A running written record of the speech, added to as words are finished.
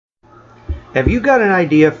Have you got an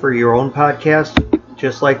idea for your own podcast,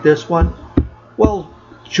 just like this one? Well,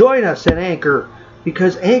 join us at Anchor,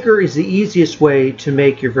 because Anchor is the easiest way to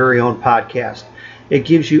make your very own podcast. It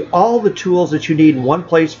gives you all the tools that you need in one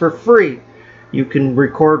place for free. You can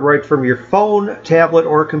record right from your phone, tablet,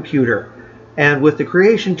 or computer. And with the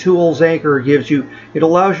creation tools Anchor gives you, it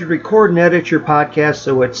allows you to record and edit your podcast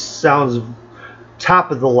so it sounds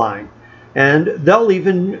top of the line. And they'll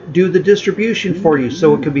even do the distribution for you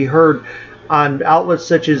so it can be heard on outlets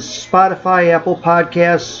such as Spotify, Apple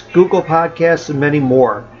Podcasts, Google Podcasts, and many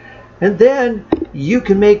more. And then you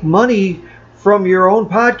can make money from your own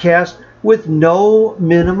podcast with no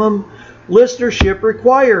minimum listenership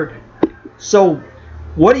required. So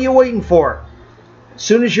what are you waiting for? As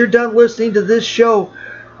soon as you're done listening to this show,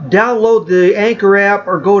 download the Anchor app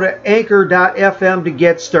or go to anchor.fm to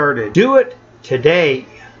get started. Do it today.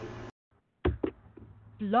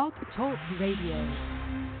 Blog Talk Radio.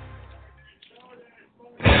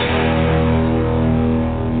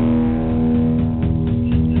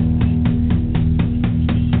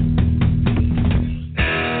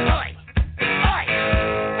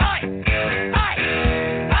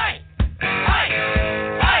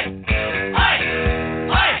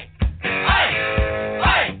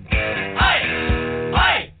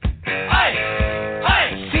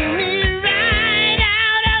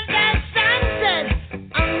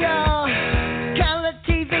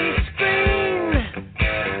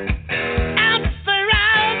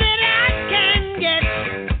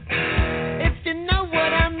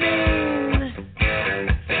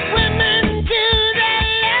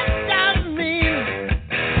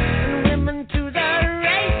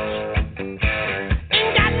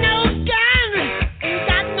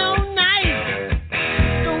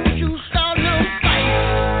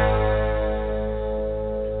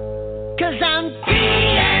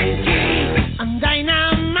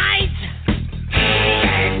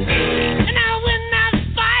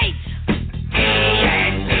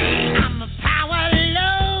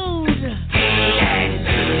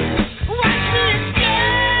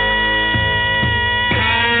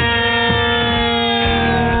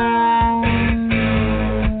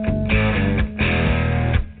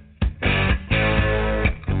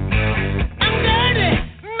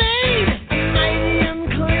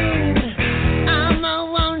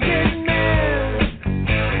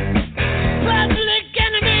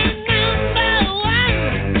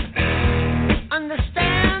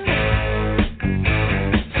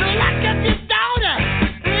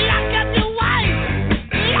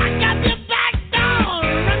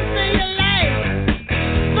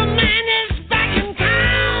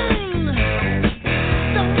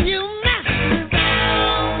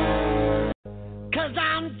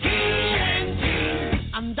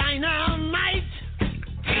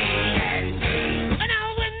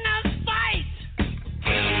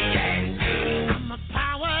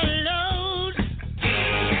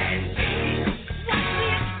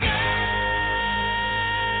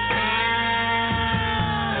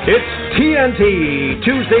 TNT,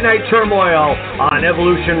 Tuesday Night Turmoil on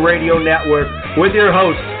Evolution Radio Network with your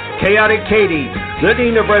hosts, Chaotic Katie, the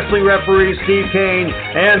Dean of Wrestling Referee Steve Kane,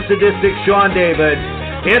 and Sadistic Sean David.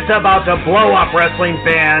 It's about to blow up, wrestling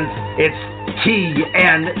fans. It's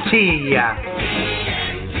TNT.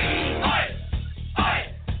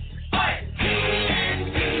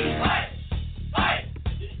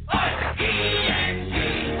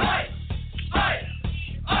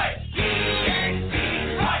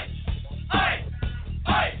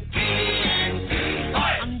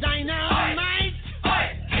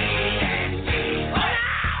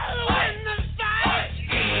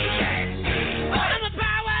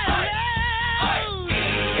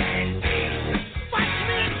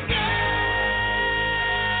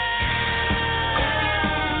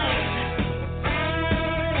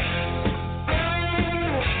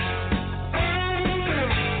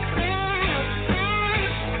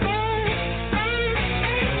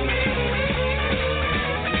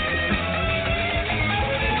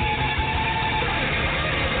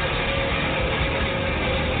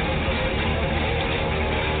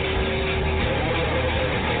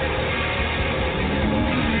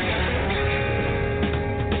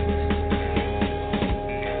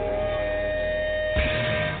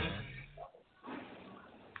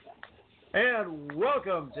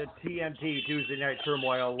 Welcome to TNT, Tuesday Night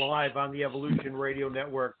Turmoil, live on the Evolution Radio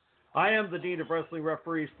Network. I am the Dean of Wrestling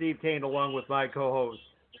Referee, Steve Kane, along with my co-host.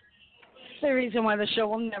 The reason why the show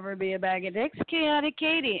will never be a bag of dicks, Chaotic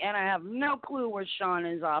Katie, and I have no clue where Sean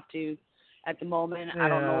is off to at the moment. I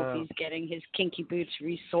don't know if he's getting his kinky boots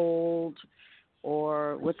resold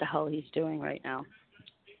or what the hell he's doing right now.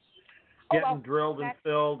 Getting drilled and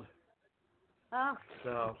filled. Oh,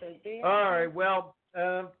 So, could be. all right. Well,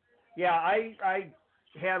 yeah, I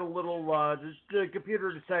had a little. The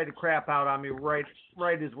computer decided to crap out on me right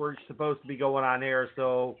as we're supposed to be going on air.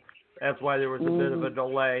 So that's why there was a bit of a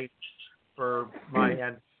delay for my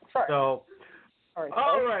end. Sorry. So, Sorry.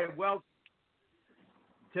 all right. Well,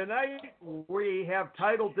 tonight we have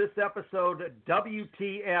titled this episode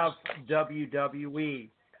 "WTF WWE,"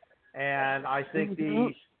 and I think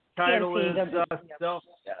the title is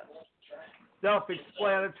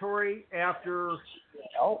self-explanatory after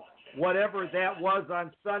whatever that was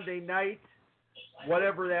on Sunday night,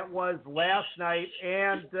 whatever that was last night,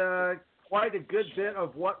 and quite a good bit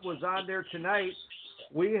of what was on there tonight.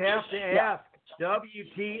 We have to ask,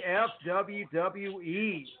 WTF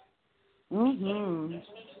WWE? Mm-hmm.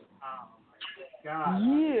 Oh, God.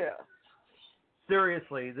 Yeah.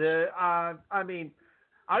 Seriously, I mean,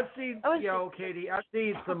 I've seen, Katie, I've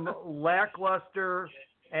seen some lackluster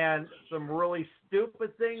and some really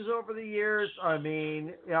stupid things over the years. I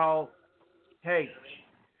mean, hey,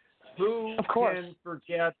 who can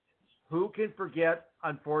forget,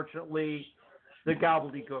 unfortunately, the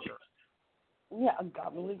gobbledygooker? Yeah, a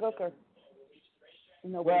gobbledygooker.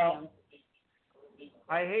 No well,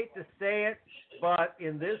 I hate to say it, but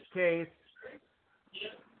in this case,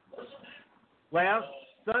 last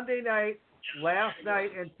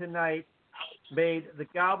night and tonight made the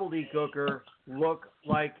gobbledygooker look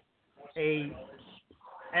like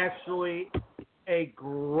actually a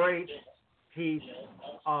great piece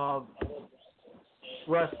of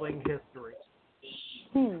wrestling history.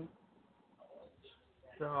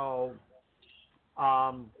 So,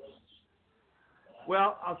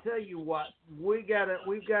 well, I'll tell you what, we've got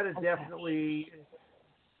to definitely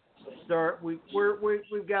start. We've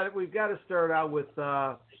got to start out with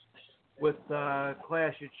Clash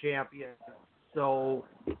of Champions. So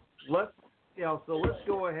let's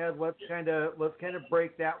go ahead. Let's kind of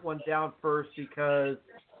break that one down first, because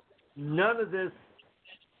none of this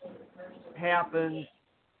happened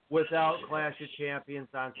without Clash of Champions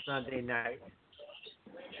on Sunday night.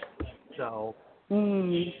 So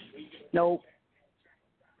nope.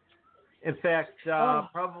 In fact,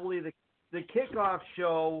 probably the kickoff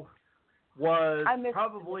show was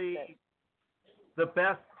probably the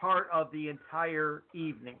best part of the entire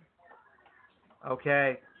evening.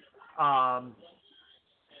 Okay. In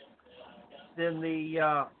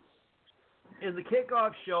the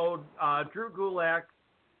kickoff show, Drew Gulak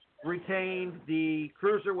retained the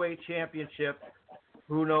Cruiserweight Championship.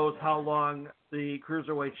 Who knows how long the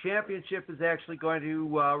Cruiserweight Championship is actually going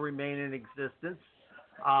to remain in existence.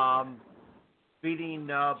 Beating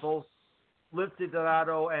both Lince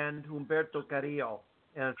Dorado and Humberto Carrillo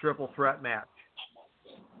in a triple threat match,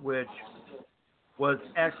 which was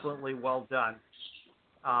excellently well done.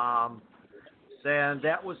 Then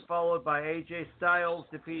that was followed by AJ Styles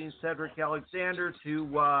defeating Cedric Alexander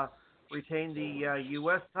to retain the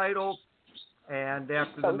U.S. title. And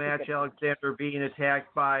after the match, Alexander being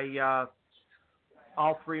attacked by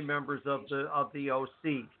all three members of the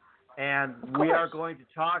OC. And we are going to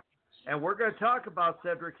talk, and we're going to talk about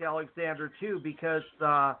Cedric Alexander too, because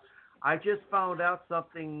I just found out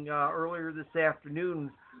something earlier this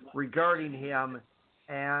afternoon regarding him,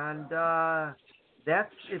 and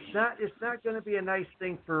it's not going to be a nice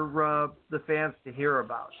thing for the fans to hear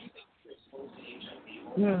about.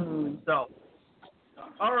 So,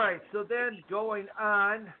 all right. So then going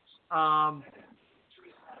on,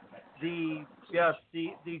 the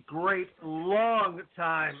great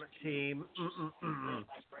long-time team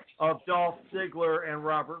of Dolph Ziggler and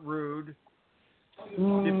Robert Roode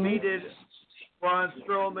defeated Braun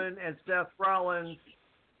Strowman and Seth Rollins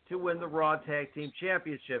to win the Raw Tag Team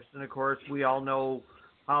Championships. And, of course, we all know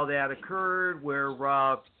how that occurred, where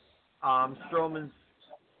Strowman's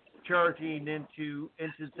charging into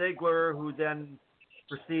Ziggler, who then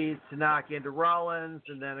proceeds to knock into Rollins,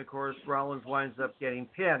 and then, of course, Rollins winds up getting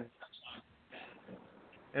pinned.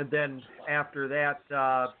 And then after that,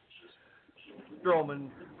 Strowman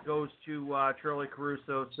goes to Charlie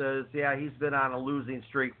Caruso, says, yeah, he's been on a losing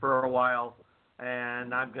streak for a while,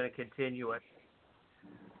 and I'm going to continue it.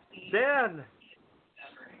 Then,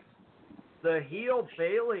 the heel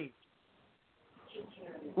Bayley.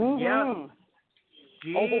 Yes,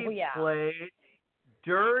 she played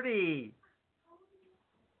dirty.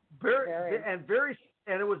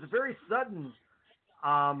 And it was very sudden.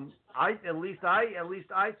 At least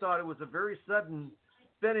I thought it was a very sudden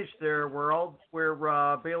finish there,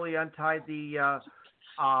 where Bayley untied the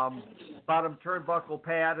bottom turnbuckle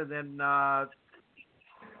pad and then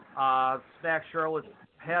smacked Charlotte's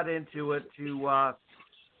head into it to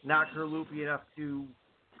knock her loopy enough to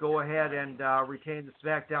go ahead and retain the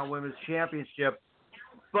SmackDown Women's Championship.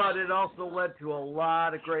 But it also led to a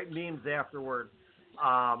lot of great memes afterwards.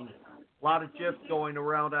 A lot of gifs going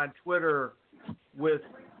around on Twitter with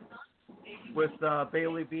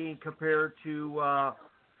Bayley being compared to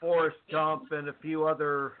Forrest Gump and a few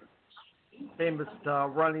other famous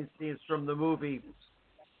running scenes from the movie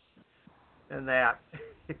and that.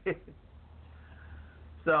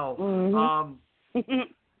 So,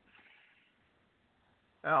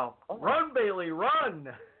 run, Bayley, run!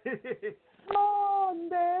 Run,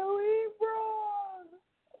 Bayley, run!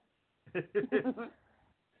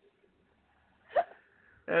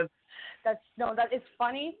 And it's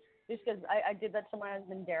funny just because I did that to my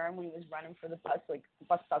husband Darren when he was running for the bus. Like the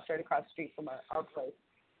bus stops right across the street from our place,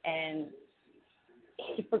 and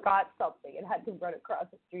he forgot something and had to run across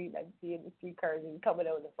the street. I'm seeing the streetcars and coming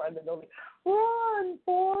out in the front of the building. Run,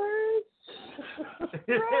 Forrest!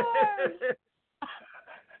 Run!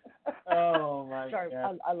 Oh my Sorry,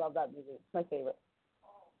 God! I love that movie. It's my favorite.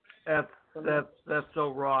 That's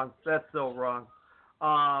so wrong. That's so wrong.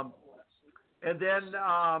 And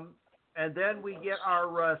then we get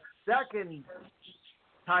our second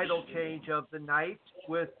title change of the night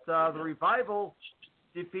with the Revival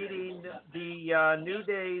defeating the New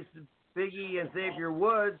Day's Big E and Xavier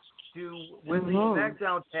Woods to win the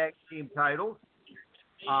SmackDown Tag Team titles.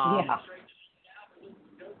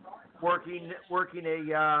 Working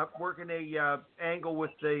a angle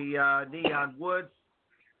with the knee on Woods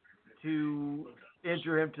to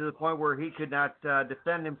injure him to the point where he could not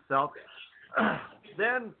defend himself.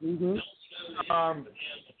 Then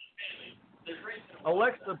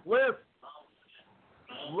Alexa Bliss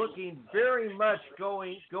looking very much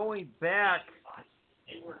going back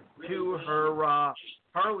to her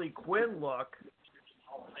Harley Quinn look,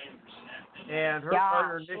 and her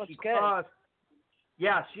partner Nikki Cross.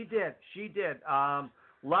 Yeah, she did. A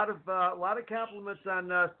lot of compliments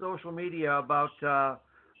on social media about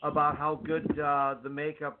how good the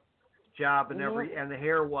makeup job and and the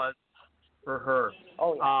hair was for her.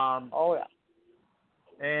 Oh yeah.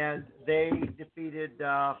 And they defeated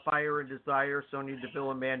Fire and Desire, Sonya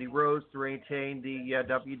Deville and Mandy Rose to retain the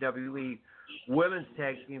WWE Women's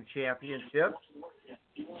Tag Team Championship.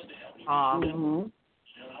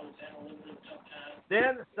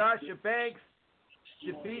 Then Sasha Banks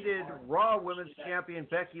defeated Raw Women's Champion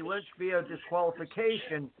Becky Lynch via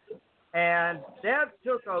disqualification, and that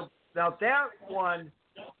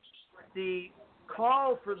the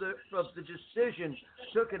call for the decision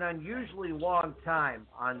took an unusually long time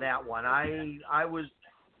on that one. I was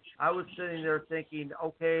sitting there thinking,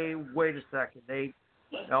 okay, wait a second.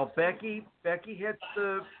 Becky hits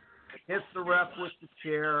the ref with the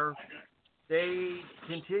chair. They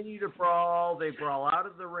continue to brawl. They brawl out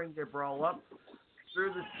of the ring. They brawl up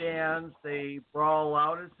through the stands. They brawl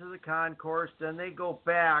out into the concourse. Then they go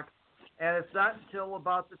back, and it's not until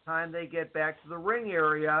about the time they get back to the ring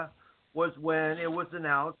area was when it was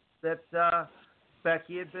announced that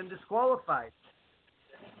Becky had been disqualified.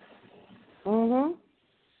 Now,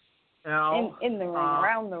 in the ring,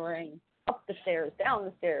 around the ring, up the stairs, down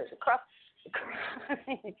the stairs, across.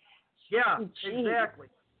 Yeah, exactly.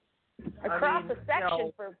 Across the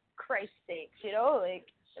section, for Christ's sakes,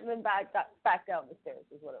 and then back down the stairs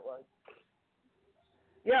is what it was.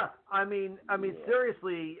 Yeah, I mean,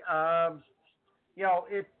 seriously,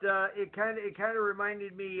 it kind of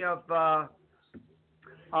reminded me of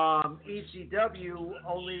ECW,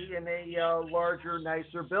 only in a larger,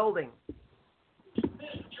 nicer building.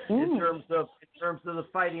 In terms of the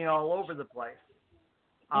fighting all over the place.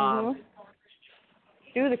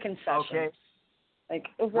 Do the concessions. Okay. Like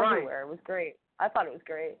it was everywhere. It was great. I thought it was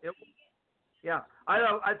great. I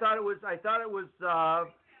thought it was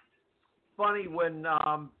funny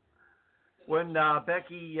when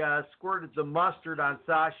Becky squirted the mustard on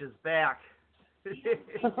Sasha's back.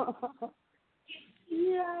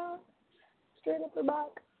 Yeah, straight up her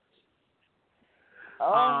back.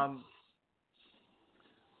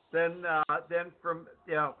 Then from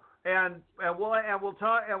and we'll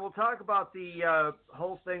talk about the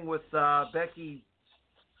whole thing with Becky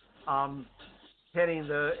hitting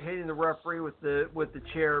the referee with the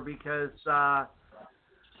chair, because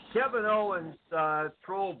Kevin Owens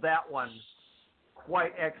trolled that one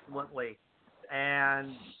quite excellently,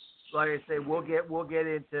 and like I say, we'll get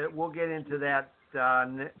into that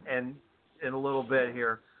in a little bit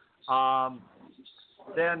here.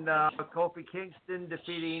 Then Kofi Kingston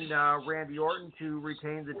defeating Randy Orton to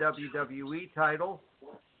retain the WWE title.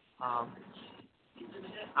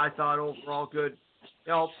 I thought overall good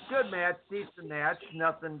match, decent match,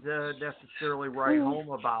 nothing to necessarily write home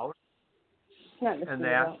about. And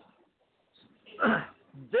that.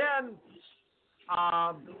 Then,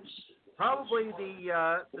 probably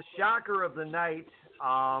the shocker of the night,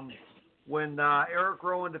 when Eric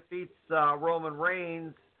Rowan defeats Roman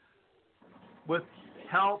Reigns with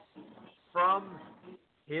help from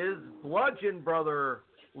his bludgeon brother,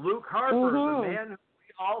 Luke Harper, the man who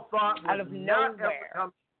we all thought was not ever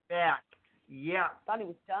coming back. Yeah. Thought he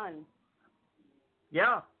was done.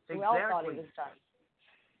 Yeah, exactly. We all thought he was done.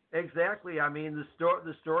 Exactly. I mean,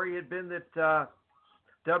 the story had been that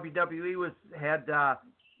WWE had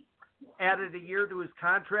added a year to his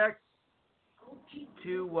contract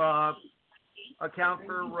to account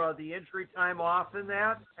for the injury time off in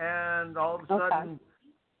that, and all of a sudden,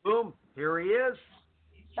 boom, here he is.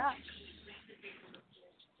 Yeah.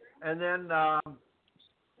 And then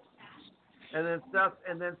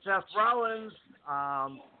Seth Rollins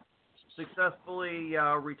successfully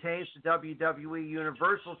retains the WWE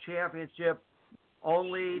Universal Championship,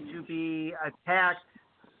 only to be attacked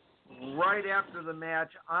right after the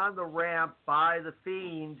match on the ramp by the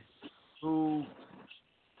Fiend, who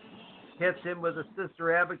hits him with a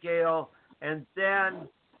Sister Abigail and then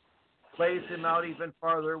lays him out even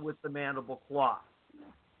farther with the mandible claw.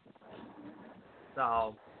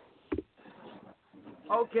 So,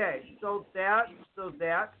 okay, so that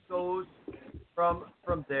goes from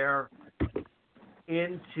there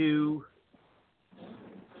into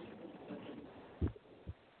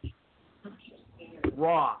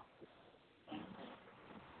Raw.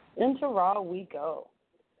 Into Raw we go.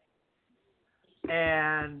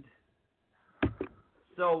 And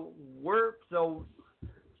so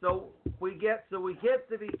we get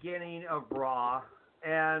the beginning of Raw,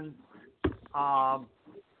 and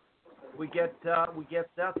we get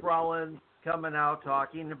Seth Rollins coming out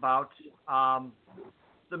talking about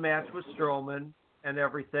the match with Strowman and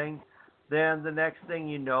everything. Then the next thing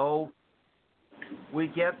you know, we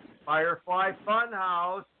get Firefly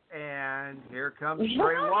Funhouse, and here comes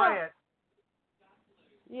Bray Wyatt.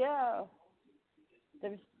 Yeah.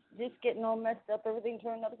 They're just getting all messed up, everything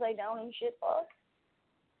turned upside down and shit, fuck.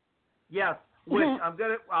 Yes, which we're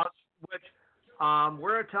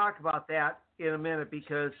gonna talk about that in a minute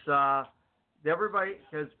because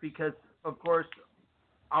because of course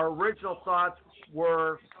our original thoughts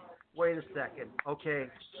were, wait a second, okay,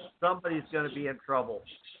 somebody's gonna be in trouble,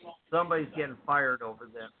 somebody's getting fired over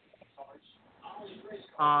this.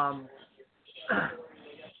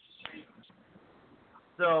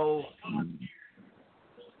 So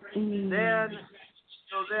then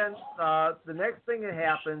the next thing that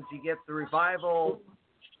happens, you get the Revival,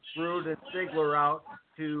 Rude and Ziggler out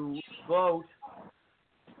to vote,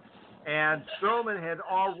 and Strowman had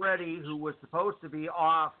already, who was supposed to be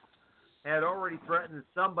off, had already threatened that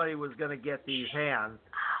somebody was going to get these hands,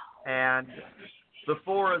 and the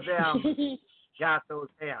four of them got those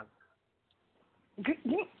hands.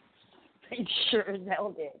 They sure as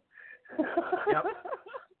hell did. Yep.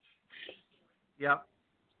 Yep.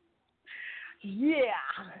 Yeah.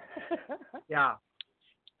 Yeah.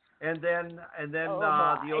 And then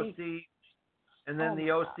the OC, and then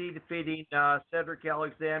the OC defeating Cedric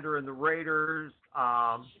Alexander and the Raiders,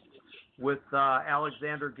 with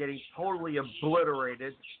Alexander getting totally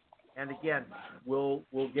obliterated. And again, we'll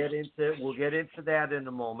get into that in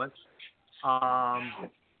a moment.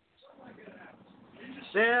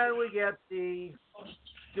 Then we get the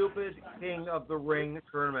stupid King of the Ring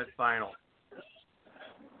tournament final,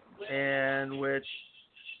 in which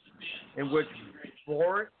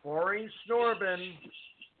boring Snorbin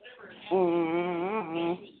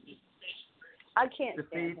I can't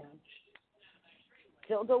stand him.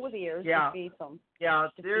 Dildo with ears defeats him. Yeah,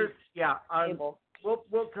 there's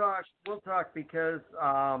we'll talk because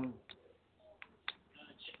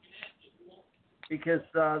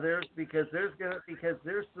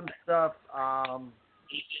there's some stuff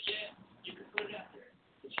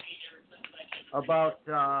about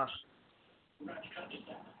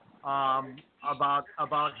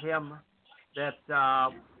him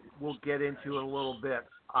that we'll get into in a little bit.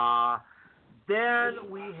 Then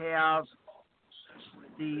we have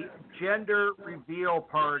the gender reveal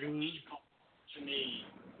party,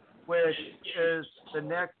 which is the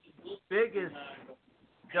next biggest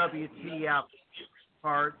WTF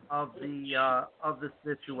part of the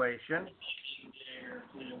situation.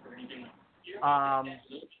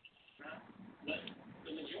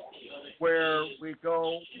 Where we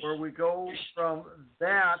go from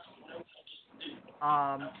that,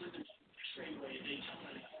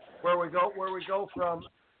 where we go from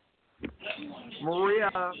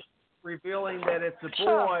Maria revealing that it's a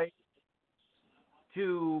boy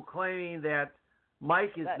to claiming that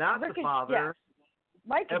Mike is not the father. Yeah.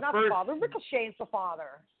 Mike is not the father. Ricochet is the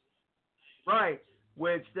father. Right.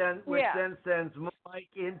 which then sends Mike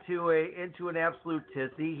into an absolute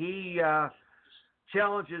tizzy. He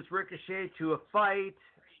challenges Ricochet to a fight.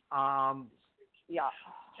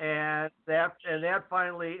 And that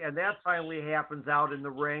finally happens out in the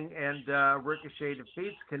ring, and Ricochet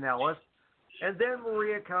defeats Kanellis. And then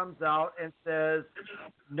Maria comes out and says,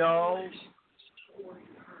 no,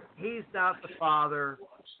 he's not the father.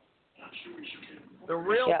 The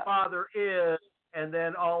real father is, and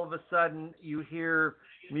then all of a sudden you hear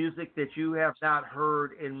music that you have not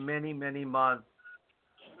heard in many, many months.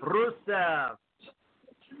 Rusev.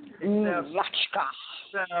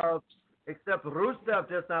 Except Rusev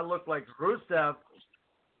does not look like Rusev.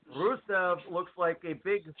 Rusev looks like a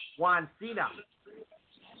big Juan Cena.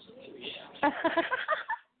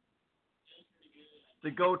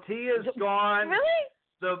 The goatee is gone. Really?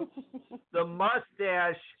 The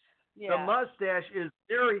mustache. Yeah. The mustache is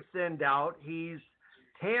very thinned out. He's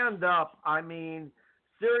tanned up. I mean,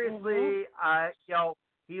 seriously,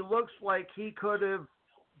 he looks like he could have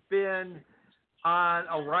been on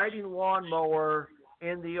a riding lawnmower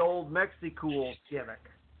in the old Mexicool gimmick.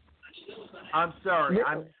 I'm sorry.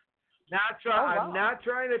 Really? I'm not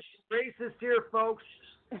trying to be racist here, folks,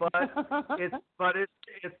 but it's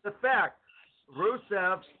the fact.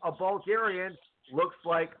 Rusev, a Bulgarian, looks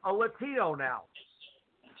like a Latino now.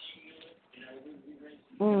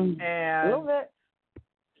 And a little bit.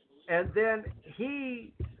 And then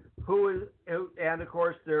and of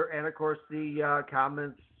course the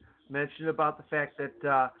comments mentioned about the fact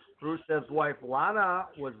that Rusev's wife Lana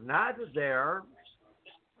was not there.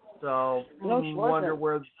 So you wonder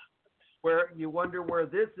where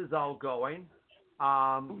this is all going.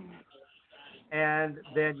 And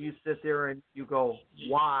then you sit there and you go,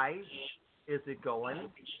 why is it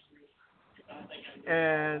going?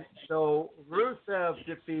 And so Rusev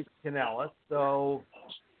defeats Kanellis. So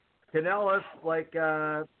Kanellis, like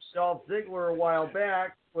Dolph Ziggler a while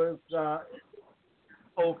back, was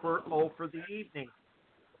over the evening.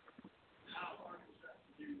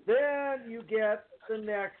 Then you get the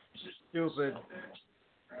next stupid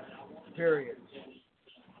period.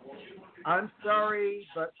 I'm sorry,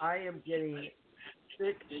 but I am getting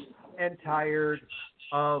sick and tired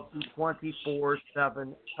of the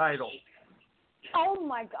 24/7 title. Oh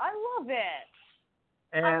my God, I love it.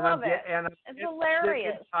 And I love it. It's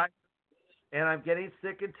hilarious. And I'm getting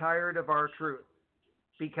sick and tired of R-Truth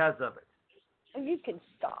because of it. You can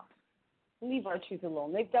stop. Leave R-Truth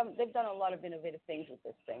alone. They've done a lot of innovative things with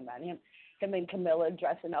this thing, man. Him and Camilla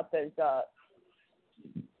dressing up as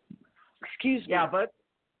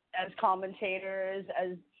as commentators,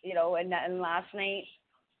 as and last night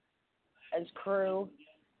as crew.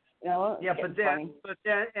 Yeah, but then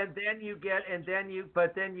you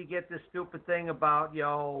get this stupid thing about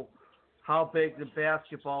how big the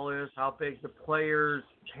basketball is, how big the players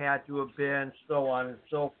had to have been, so on and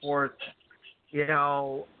so forth. It's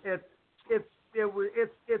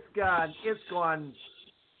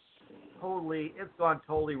gone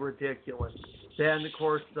totally ridiculous. Then of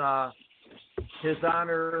course His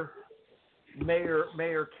Honor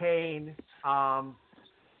Mayor Kane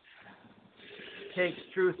takes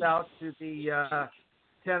Truth out to the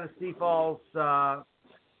Tennessee Falls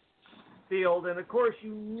field, and of course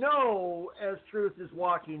as Truth is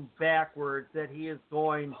walking backwards that he is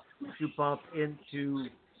going to bump into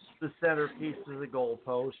the centerpiece of the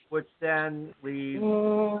goalpost, which then leads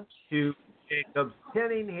to Jacobs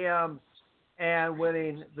pinning him and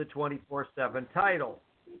winning the 24/7 title.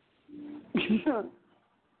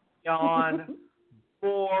 On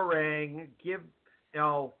boring. Give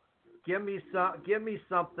me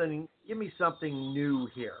something new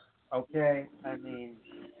here, okay? I mean,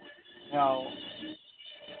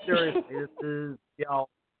 seriously, this is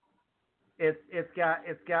it's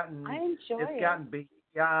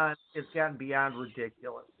gotten beyond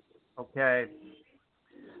ridiculous, okay?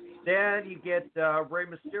 Then you get Rey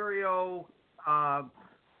Mysterio,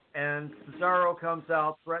 and Cesaro comes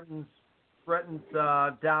out, threatens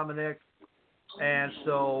Dominic, and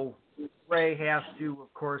so Rey has to,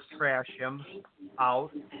 of course, trash him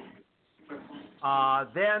out.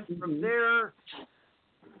 Then from there,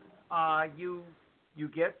 you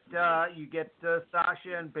get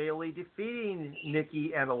Sasha and Bayley defeating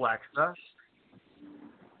Nikki and Alexa.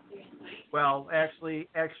 Well, actually,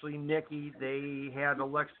 Nikki, they had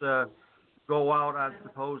Alexa go out on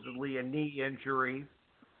supposedly a knee injury,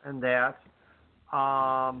 and that.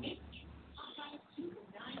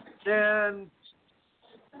 Then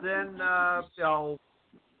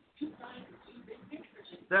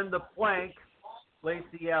the Plank,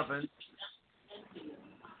 Lacey Evans,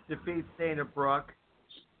 defeats Dana Brooke.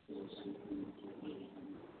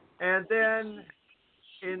 And then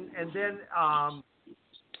and then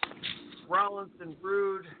Rollins and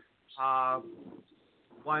Rude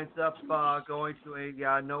winds up going to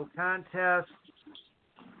a no contest.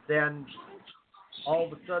 Then all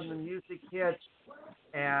of a sudden the music hits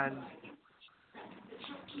and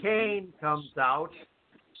Kane comes out,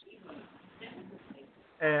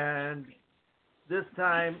 and this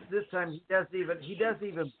time he doesn't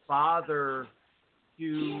even bother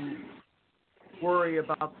to worry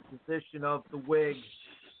about the position of the wig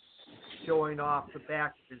showing off the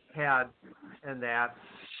back of his head and that.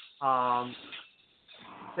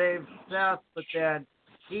 Saves Seth, but then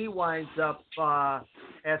he winds up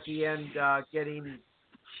at the end getting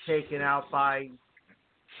taken out by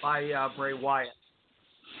Bray Wyatt.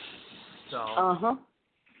 So.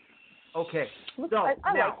 Okay. So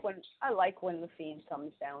I like when the Fiend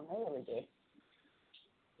comes down. I really do.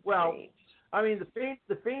 Well, I mean, the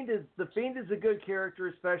Fiend is a good character,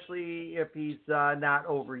 especially if he's not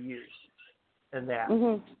overused, and that.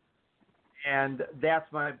 Mm-hmm. And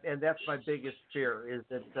that's my biggest fear is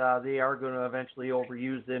that they are going to eventually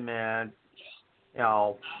overuse him, and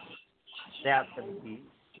that's going to be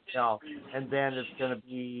and then it's going to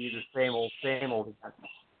be the same old again.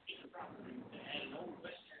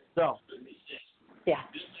 So. Yeah.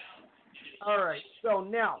 All right. So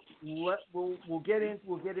now we'll get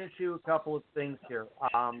into a couple of things here.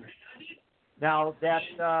 Now that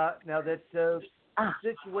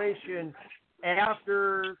situation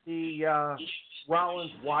after the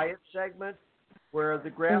Rollins Wyatt segment where the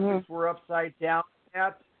graphics were upside down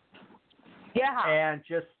and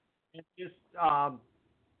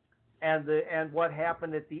and what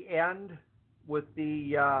happened at the end with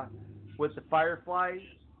the Firefly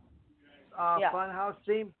Funhouse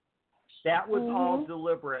theme, that was all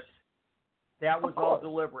deliberate. That was all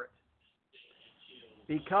deliberate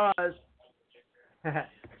because the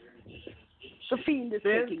Fiend is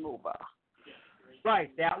taking over.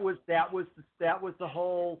 Right. That was the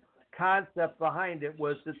whole concept behind it,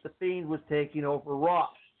 was that the Fiend was taking over Raw.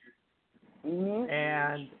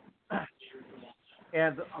 And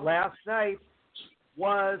last night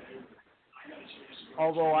was,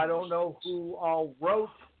 although I don't know who all wrote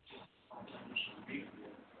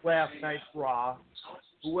last night's Raw,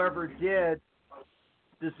 whoever did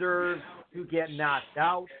deserves to get knocked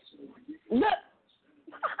out.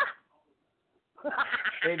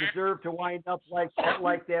 They deserve to wind up like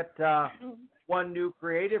that one new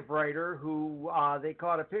creative writer who they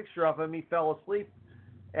caught a picture of him. He fell asleep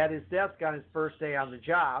at his desk on his first day on the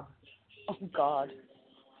job. Oh God!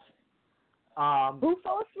 Who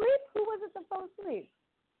fell asleep? Who was it that fell asleep?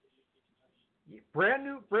 Brand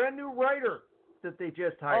new writer that they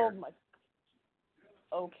just hired. Oh my.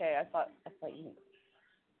 Okay, I thought you.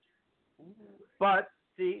 But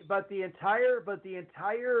the entire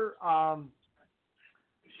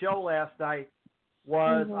show last night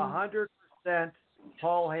was 100%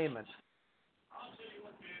 Paul Heyman.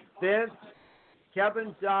 Vince,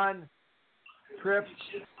 Kevin Dunn, Trips,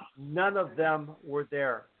 none of them were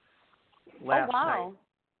there last night.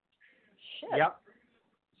 Shit. Yep.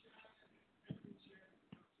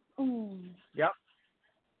 Mm. Yep.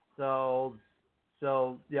 So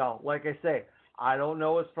like I say, I don't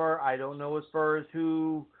know as far as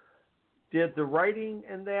who did the writing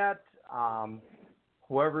in that.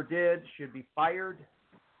 Whoever did should be fired.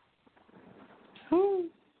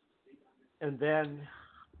 And then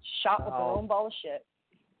shot with their own ball of shit.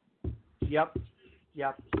 Yep,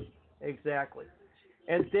 exactly.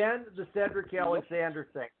 And then the Cedric Alexander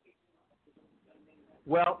thing.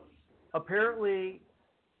 Well, apparently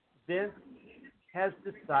Vince has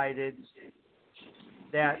decided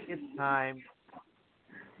that it's time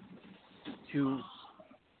to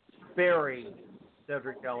bury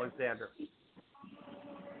Cedric Alexander.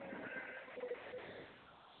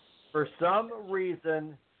 For some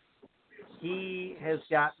reason, he has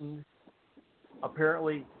gotten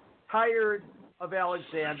apparently tired of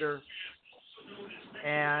Alexander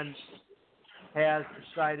and has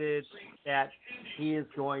decided that he is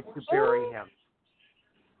going to bury him.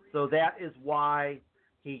 So that is why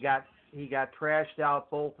he got trashed out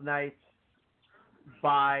both nights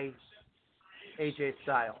by AJ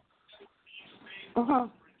Styles.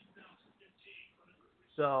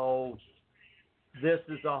 So this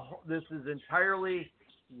is entirely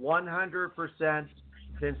 100%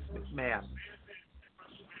 Vince McMahon.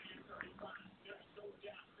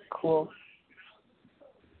 Cool.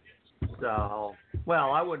 So,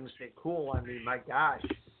 well, I wouldn't say cool. I mean, my gosh,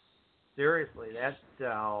 seriously, that's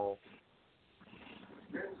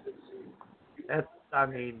I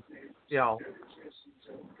mean,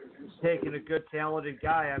 taking a good talented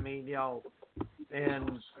guy. I mean,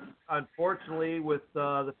 and unfortunately, with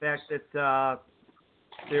the fact that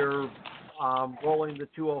they're rolling the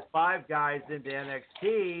 205 guys into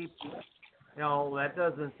NXT,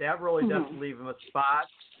 that really doesn't leave him a spot.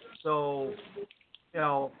 So,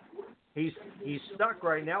 he's stuck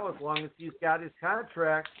right now as long as he's got his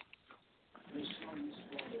contract.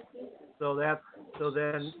 So that's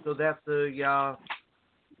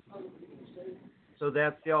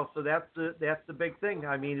the big thing.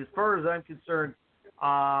 I mean, as far as I'm concerned,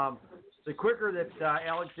 the quicker that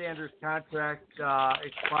Alexander's contract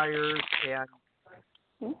expires, and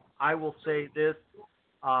I will say this,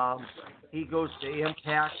 he goes to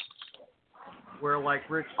Impact, where like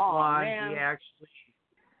Rich Swann,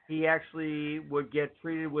 he actually would get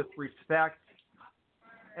treated with respect,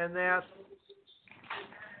 and that's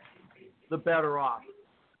the better off.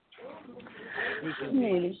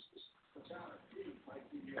 Maybe.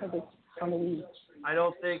 Because it's Halloween. I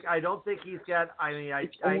don't think he's got. I mean, I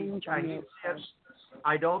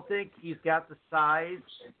don't think he's got the size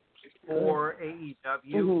for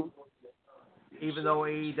AEW. Even though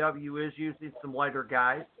AEW is using some lighter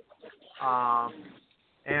guys,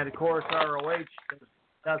 and of course ROH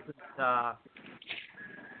doesn't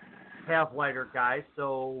have lighter guys,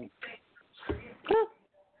 so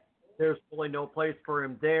there's really no place for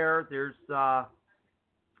him there. There's not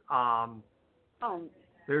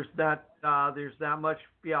much.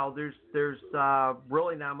 There's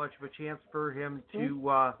really not much of a chance for him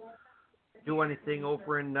to do anything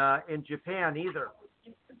over in Japan either.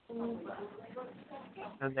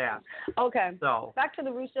 And that. Okay. So back to the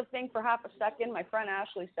Rusev thing for half a second. My friend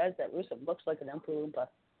Ashley says that Rusev looks like an Oompa Loompa,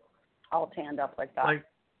 all tanned up like that.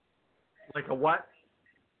 Like a what?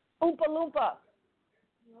 Oompa Loompa.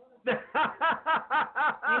 you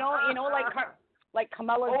know, like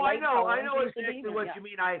Carmella's. Oh, I know exactly what you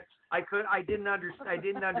mean. I didn't understand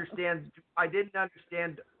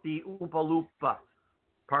the Oompa Loompa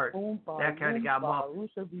part. That kind of got muffled.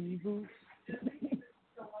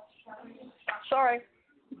 Sorry.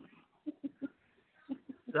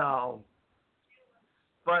 But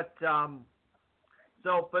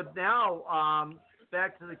now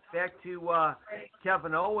back to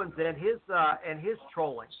Kevin Owens and his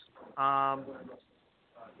trolling. Of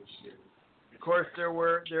course, there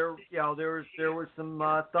were some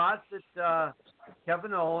thoughts that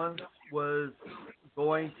Kevin Owens was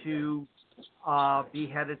going to be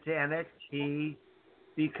headed to NXT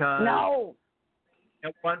because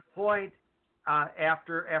at one point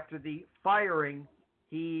after the firing,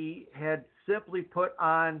 he had simply put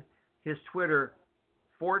on his Twitter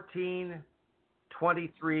 14-23-20,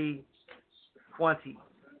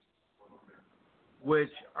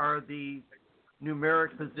 which are the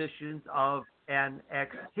numeric positions of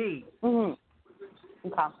NXT. Okay.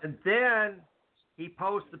 And then he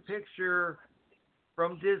posts a picture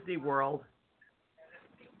from Disney World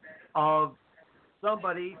of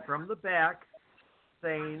somebody from the back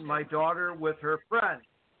saying, "My daughter with her friend."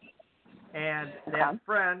 And that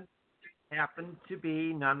friend happened to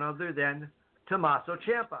be none other than Tommaso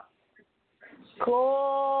Ciampa.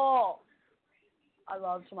 Cool. I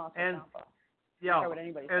love Tommaso Ciampa. Yeah. I don't care what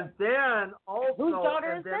anybody says. And then also, whose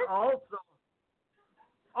daughter is this? Owens.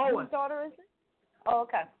 Whose daughter is it? Oh,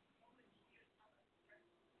 okay.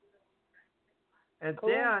 And cool.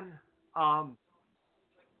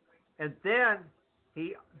 then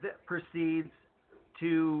he proceeds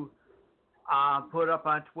to put up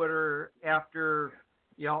on Twitter after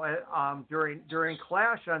during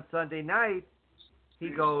Clash on Sunday night. He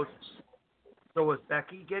goes, "So was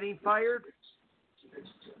Becky getting fired?"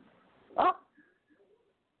 Oh.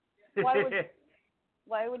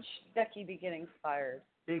 Why would Becky be getting fired?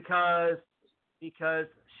 Because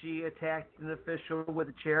she attacked an official with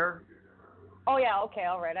a chair. Oh yeah, okay,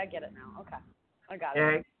 all right, I get it now. Okay, I got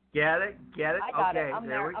it. Get it? I got okay, it. I'm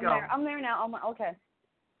there there. we I'm go. there. I'm there now. Okay.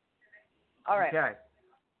 All right.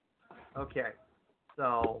 Okay.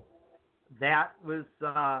 So that was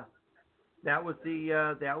the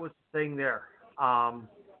thing there.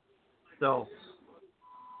 So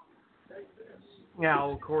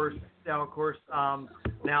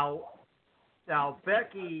now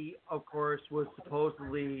Becky, of course, was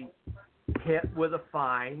supposedly hit with a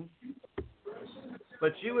fine,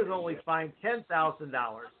 but she was only fined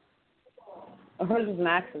 $10,000. Hers was an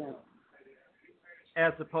accident.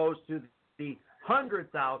 As opposed to the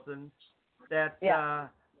 $100,000 that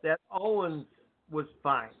that Owens was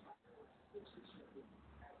fined.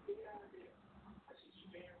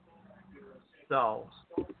 So,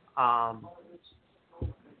 all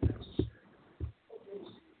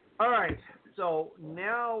right. So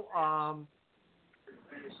now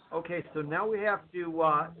Okay, so now we have to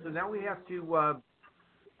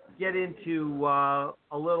get into a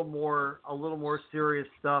little more serious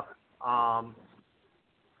stuff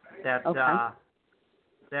that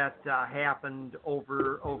that happened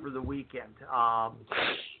over the weekend.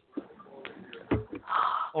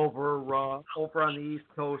 Over on the East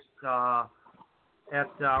Coast at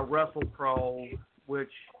WrestlePro,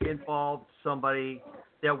 which involved somebody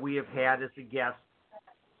that we have had as a guest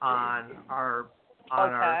on our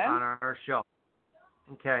show.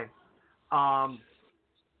 Okay.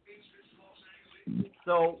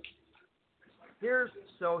 So here is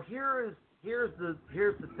the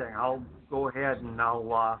thing. I'll go ahead and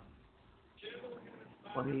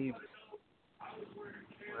let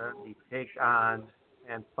me take on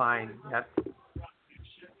and find that.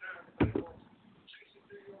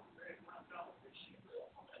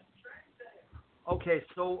 Okay,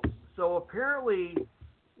 so apparently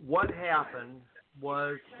what happened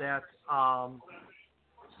was that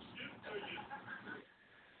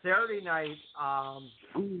Saturday night.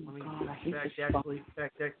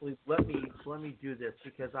 Let me do this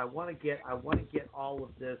because I want to get all of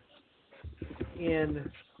this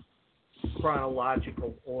in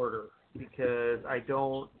chronological order because I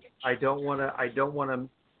don't want to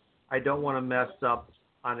mess up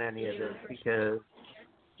on any of this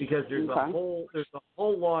because there's a whole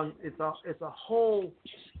long it's a whole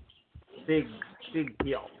big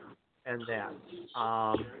deal and that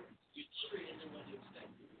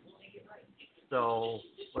so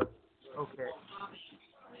let's okay.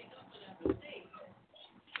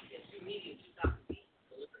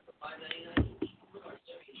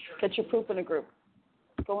 Get your poop in a group.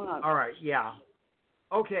 What's going on? All right, yeah.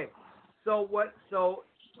 Okay. So like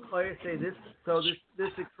I say, this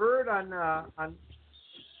occurred on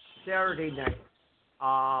Saturday night.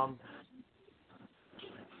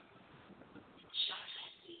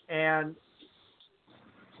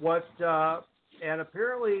 And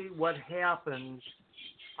apparently what happened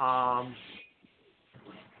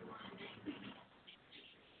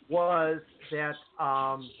was that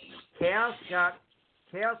Cass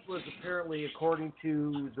was apparently, according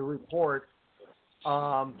to the report,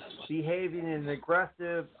 behaving in a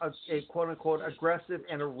quote-unquote aggressive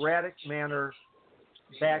and erratic manner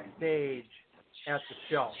backstage at the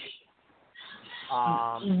show.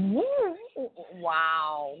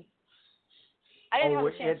 Wow. I didn't have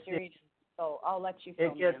a chance to read it, so I'll let you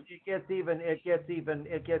film it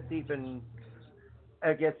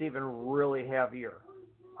gets even really heavier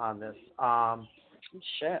on this.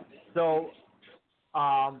 Shit. So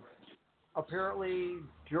apparently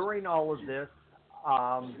during all of this,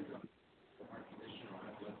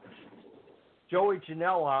 Joey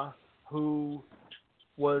Janela, who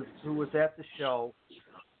was at the show,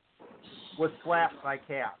 was slapped by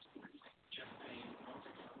Cass.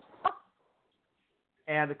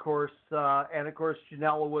 And of course,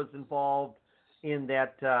 Janela was involved in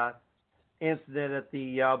that incident at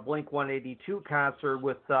the Blink 182 concert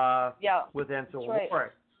with Enzo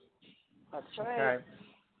Amore. That's right. Okay.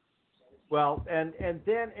 Well, and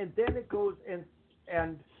then it goes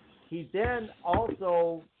and he then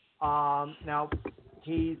also now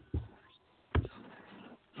he's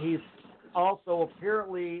also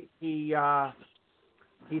apparently he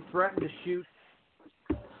threatened to shoot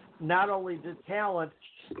not only the talent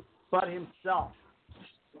but himself.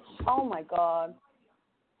 Oh my God.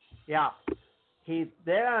 Yeah. He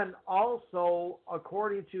then also,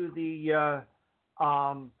 according to the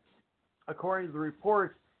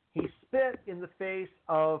reports, he spit in the face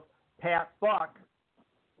of Pat Buck,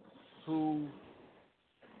 who,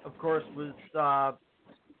 of course, was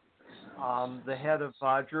the head of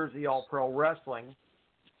Jersey All Pro Wrestling,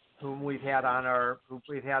 whom we've had on our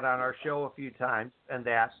show a few times, and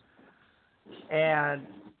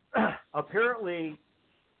apparently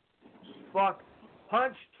Buck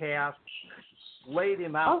punched Cass, laid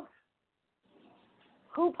him out. Oh.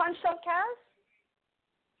 Who punched up Cass?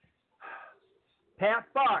 Pat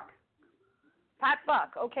Buck. Pat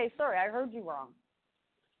Buck. Okay, sorry, I heard you wrong.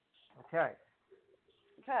 Okay.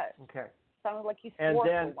 Sounded like you swore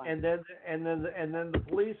and then the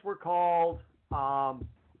police were called,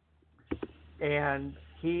 and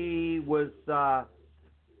he was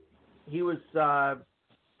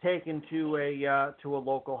taken to a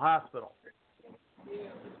local hospital,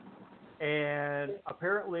 and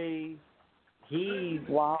apparently he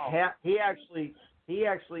actually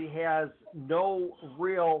has no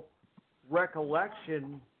real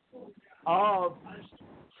recollection of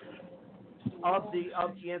the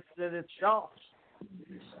incident itself.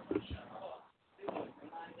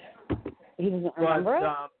 He doesn't remember it?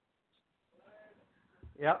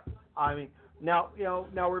 Yep. I mean, Now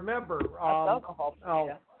remember, alcohol.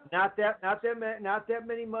 not that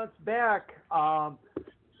many months back,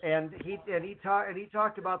 and he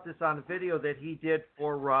talked about this on a video that he did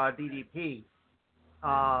for DDP.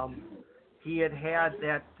 He had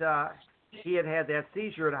that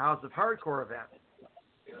seizure at a House of Hardcore event.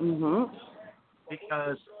 Mhm.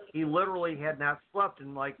 Because he literally had not slept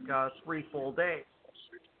in like 3 full days.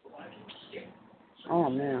 Oh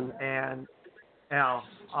man.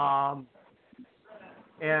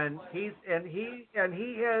 And he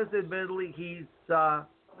has admittedly he's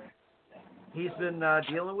been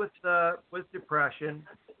dealing with depression.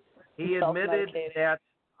 He admitted that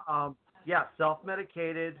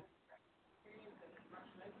self-medicated,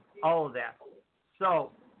 all of that.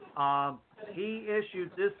 So he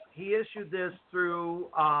issued this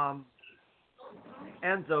through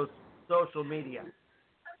Enzo's social media.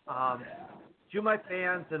 To my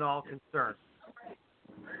fans and all concerned,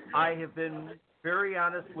 I have been very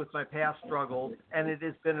honest with my past struggles, and it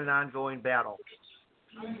has been an ongoing battle.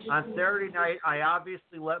 On Saturday night, I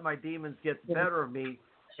obviously let my demons get the better of me,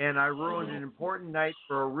 and I ruined an important night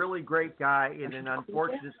for a really great guy in an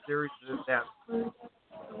unfortunate series of events.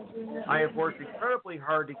 I have worked incredibly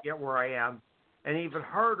hard to get where I am, and even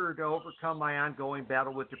harder to overcome my ongoing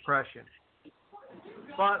battle with depression.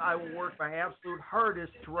 But I will work my absolute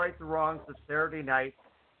hardest to right the wrongs of Saturday night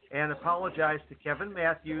and apologize to Kevin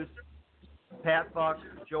Matthews, Pat Buck,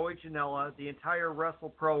 Joey Janela, the entire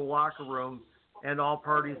WrestlePro locker room, and all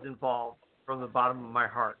parties involved from the bottom of my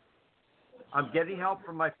heart. I'm getting help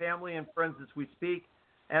from my family and friends as we speak,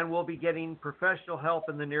 and will be getting professional help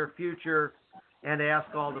in the near future, and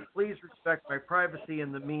ask all to please respect my privacy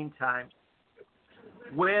in the meantime.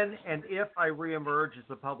 When and if I reemerge as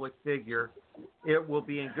a public figure, it will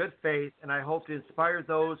be in good faith, and I hope to inspire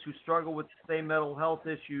those who struggle with the same mental health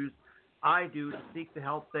issues I do to seek the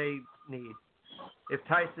help they need. If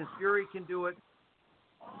Tyson Fury can do it,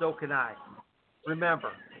 so can I.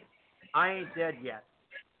 Remember, I ain't dead yet,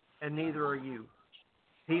 and neither are you.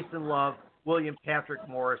 Peace and love, William Patrick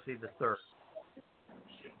Morrissey III.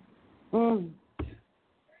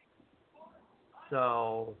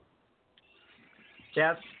 So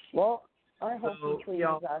that's I hope he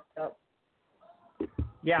cleans that up.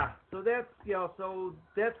 Yeah, so that's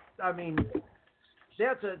I mean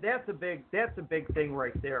that's a big thing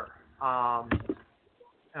right there. A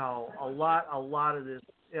lot of this,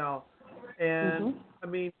 and I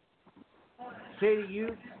mean, Katie,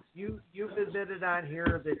 you've admitted on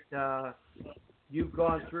here that you've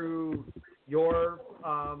gone through your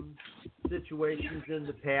situations in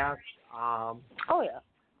the past. Oh yeah.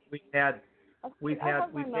 We've had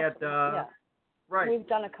right. We've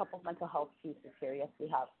done a couple mental health pieces here. Yes, we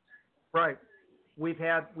have. Right. We've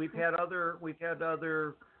had other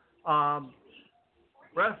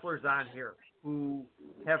wrestlers on here who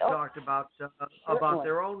have talked about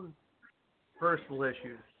their own personal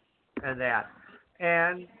issues and that.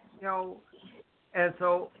 And and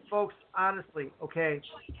so folks, honestly, okay,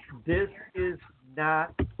 this is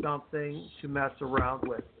not something to mess around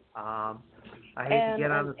with. I hate to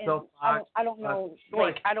get on the soapbox. I don't know.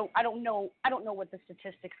 I don't know what the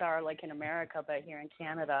statistics are like in America, but here in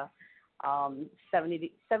Canada, 70 to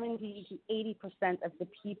 80% of the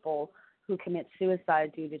people who commit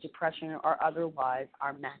suicide due to depression or otherwise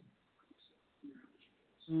are men.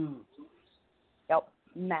 Yep,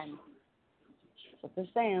 men. That's what they're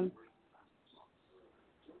saying.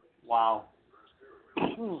 Wow.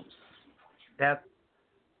 That's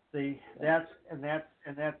big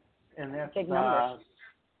numbers.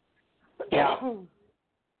 That's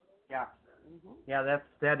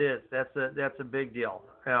a big deal.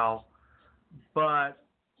 But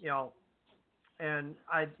and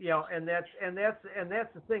that's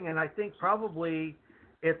the thing, and I think probably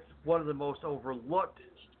it's one of the most overlooked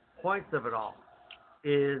points of it all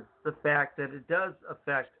is the fact that it does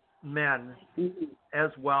affect men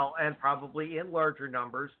as well, and probably in larger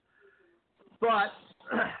numbers. But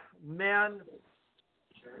men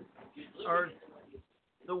are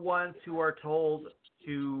the ones who are told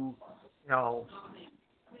to,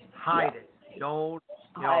 hide it. Don't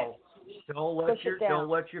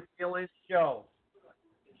let your feelings show.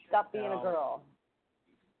 Stop being a girl.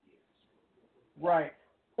 Right.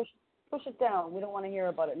 Push it down. We don't want to hear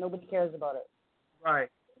about it. Nobody cares about it. Right.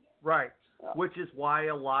 Yeah. Which is why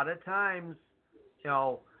a lot of times,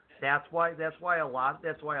 that's why a lot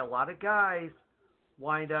of guys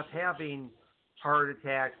wind up having heart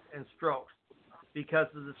attacks and strokes because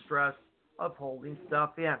of the stress of holding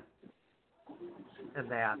stuff in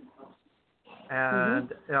and that.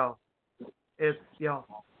 And it's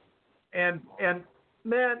and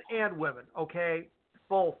men and women, okay?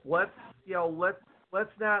 both. Let's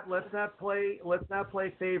not play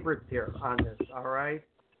favorites here on this. All right.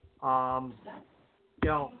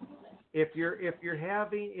 If you're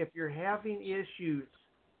having issues,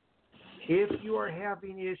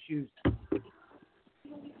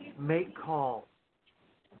 make calls.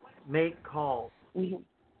 Mm-hmm.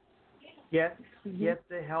 Get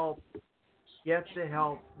the help. Get the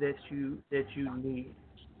help that you need.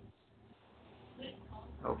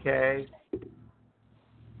 Okay.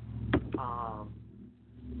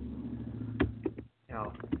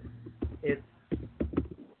 It's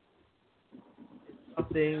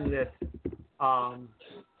something that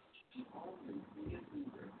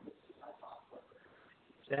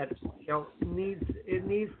needs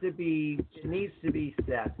to be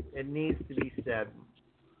said. It needs to be said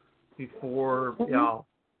before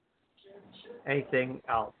anything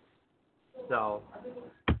else. So,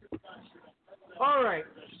 all right,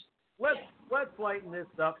 let's lighten this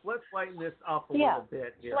up. Let's lighten this up a little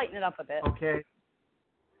bit here. Lighten it up a bit. Okay.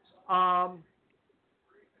 Nyla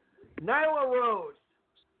Rose.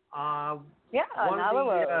 One Nyla of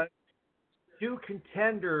the Rose. two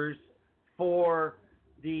contenders for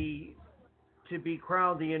to be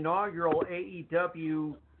crowned the inaugural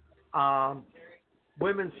AEW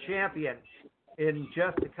Women's Champion in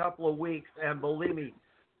just a couple of weeks. And believe me,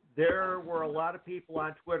 there were a lot of people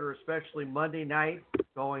on Twitter, especially Monday night,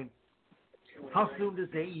 going, how soon does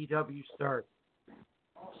AEW start?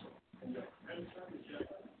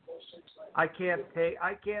 I can't take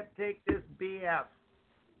this BS.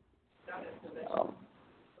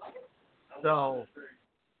 So,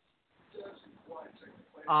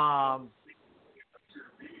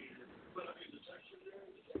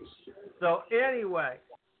 anyway,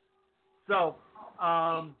 so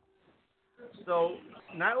Nyla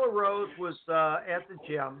Rose was at the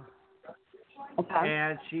gym,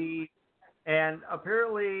 and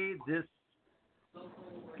apparently this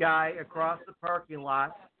guy across the parking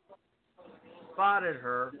lot spotted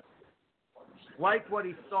her, liked what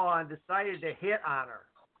he saw, and decided to hit on her.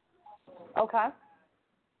 Okay.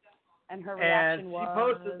 And her reaction was?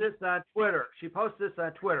 She posted this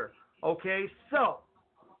on Twitter. Okay, so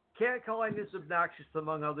catcalling is obnoxious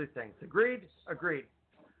among other things. Agreed? Agreed.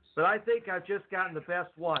 But I think I've just gotten the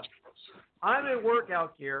best one. I'm in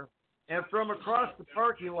workout gear, and from across the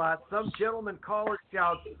parking lot, some gentleman caller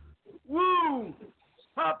shouts, "Woo!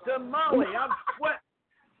 Pop to Molly, I'm sweating.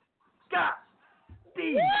 God,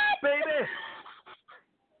 D, baby."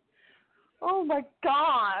 Oh my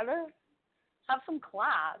God. Have some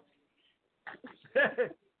class.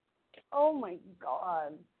 Oh my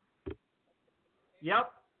God.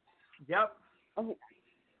 Yep. Oh.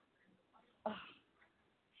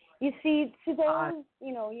 You see, to those,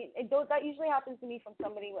 that usually happens to me from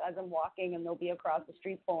somebody as I'm walking and they'll be across the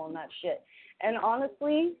street pulling that shit. And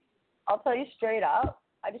honestly, I'll tell you straight up,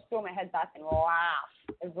 I just throw my head back and laugh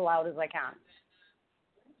as loud as I can.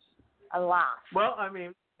 I laugh. Well, I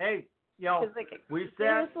mean, hey, we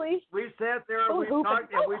sat there and we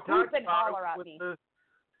talked about it with the,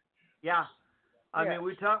 I mean,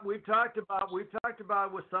 we've talked about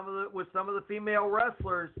with some of the female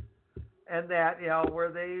wrestlers, and that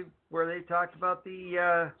where they talked about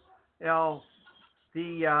the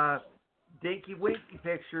dinky winky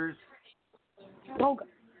pictures.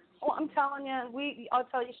 Oh, I'm telling you, I'll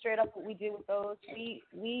tell you straight up what we do with those. We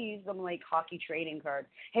use them like hockey trading cards.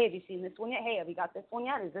 Hey, have you seen this one yet? Hey, have you got this one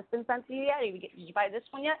yet? Has this been sent to you yet? Did you buy this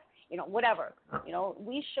one yet? Whatever.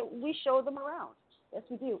 We show them around. Yes,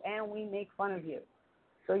 we do, and we make fun of you.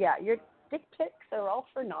 So yeah, your dick pics are all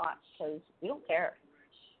for naught because we don't care.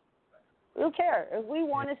 We don't care. If we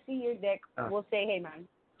want to see your dick, we'll say, hey man,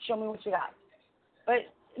 show me what you got.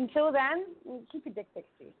 But until then, keep your dick pics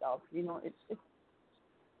to yourself.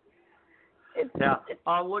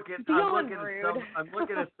 I'm looking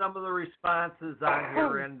at some of the responses on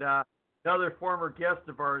here, and another former guest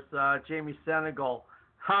of ours, Jamie Senegal.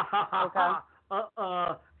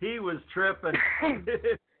 He was tripping.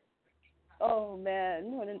 Oh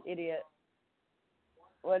man, what an idiot!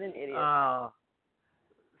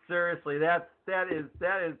 Seriously, that is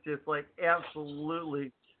just like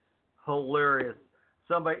absolutely hilarious.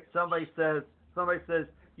 Somebody says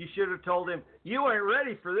you should have told him you ain't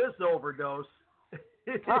ready for this overdose.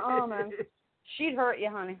 Man, she'd hurt you,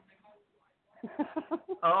 honey.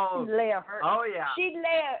 Oh, she'd lay a hurt. Oh yeah. She'd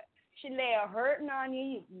lay a hurting on you.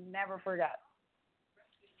 You'd never forget.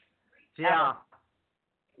 Yeah.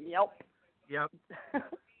 Yep.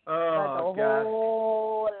 Oh, God. A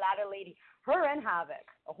whole lot of lady. Her and Havoc.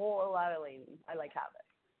 A whole lot of lady. I like Havoc.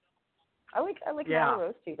 I like Nyla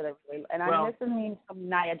Rose too, I'm missing me some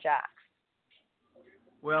Nia Jax.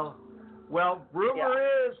 Well, Well, rumor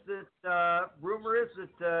is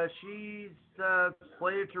that she's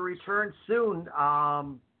slated to return soon.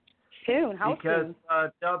 Soon? How because, soon?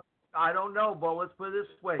 I don't know, but let's put it this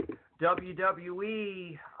way: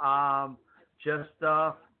 WWE just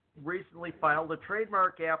recently filed a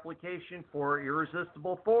trademark application for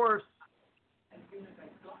Irresistible Force.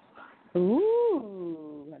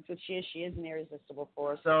 Ooh, that's what she is. She is an irresistible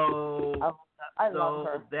force. So I love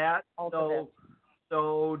her.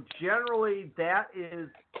 So generally that is,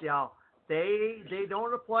 they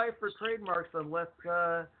don't apply for trademarks unless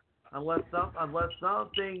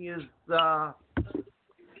something is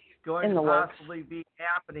going to possibly be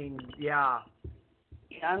happening. Yeah,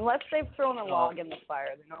 unless they've thrown a log in the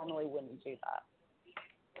fire, they normally wouldn't do that.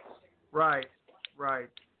 Right.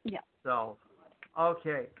 Yeah. So,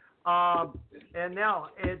 okay. And now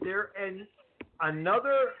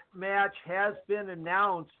another match has been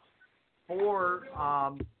announced for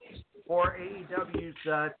AEW's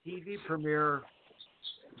TV premiere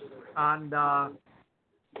on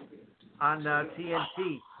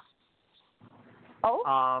TNT.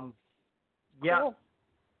 Oh. Yeah. Cool.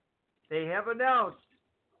 They have announced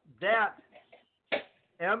that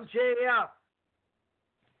MJF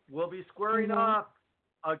will be squaring off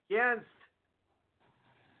against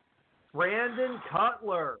Brandon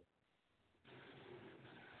Cutler.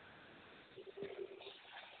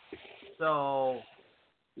 So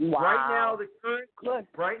right now the current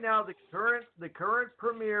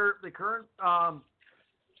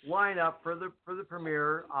lineup for the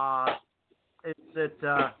premiere is that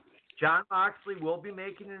Jon Moxley will be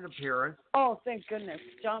making an appearance. Oh, thank goodness.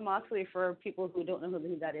 Jon Moxley, for people who don't know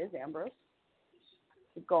who that is, Ambrose.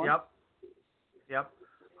 Keep going. Yep.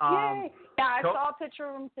 Yay! Yeah, I saw a picture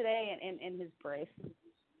of him today in his brace.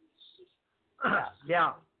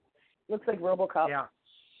 Yeah. Looks like RoboCop. Yeah.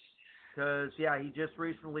 Because he just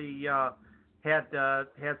recently had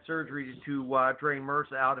surgery to drain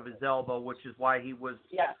MRSA out of his elbow, which is why he was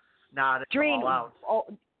not all out.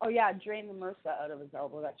 Oh yeah, drain the MRSA out of his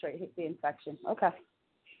elbow. That's right, hit the infection. Okay.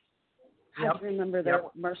 I have to remember that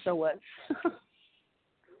what MRSA was.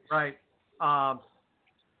 Right.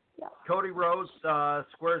 Cody Rhodes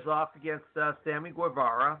squares off against Sammy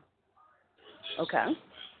Guevara. Okay.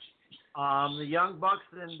 The Young Bucks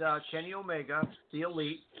and Kenny Omega, the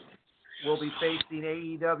Elite, will be facing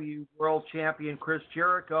AEW World Champion Chris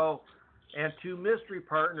Jericho and two mystery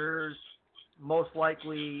partners, most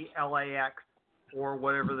likely LAX or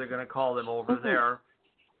whatever they're going to call them over there.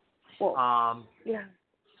 Well, yeah.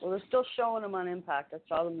 Well, they're still showing them on Impact. I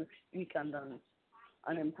saw them this weekend on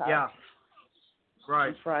Impact. Yeah. Right.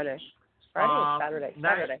 On Friday or Saturday?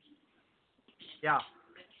 Saturday. Yeah.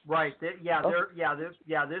 Right. This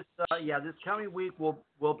coming week will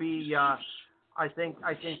be I think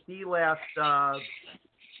the last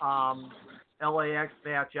LAX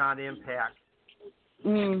match on Impact.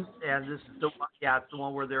 Mm. And this is it's the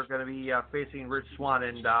one where they're going to be facing Rich Swann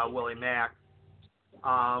and Willie Mack.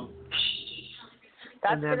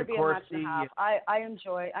 That's going to be a match and a half. I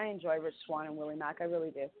enjoy Rich Swann and Willie Mack. I really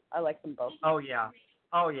do. I like them both. Oh yeah.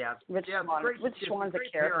 Rich Swann's a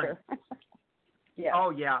character. Yeah. Oh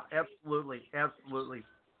yeah, absolutely.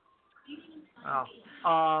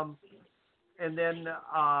 And then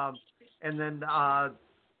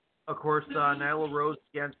of course Nyla Rose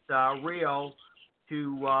against Rio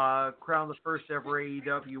to crown the first ever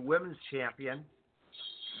AEW Women's Champion.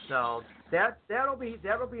 So that'll be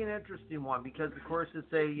an interesting one because of course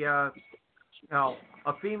it's a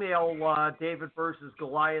female David versus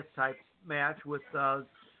Goliath type match with Nyla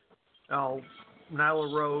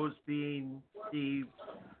Rose being the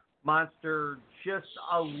monster just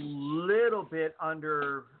a little bit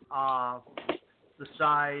under the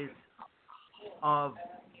size of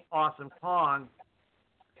Awesome Kong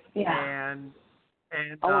and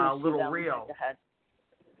Little Rio.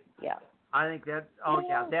 Yeah. I think that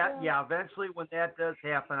eventually when that does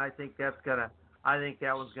happen, I think that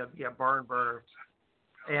was gonna be a barn burner.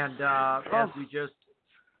 And as we just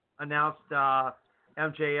announced,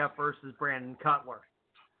 MJF versus Brandon Cutler.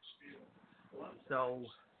 So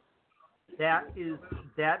that is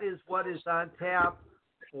what is on tap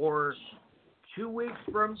for 2 weeks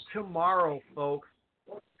from tomorrow, folks.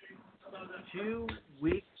 2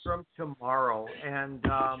 weeks from tomorrow, and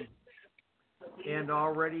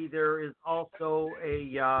already there is also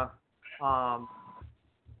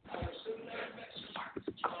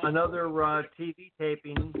another TV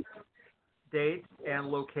taping date and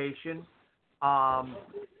location.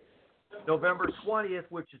 November 20th,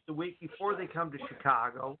 which is the week before they come to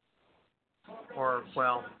Chicago, or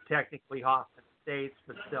technically Hoffman Estates,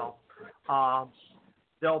 but still.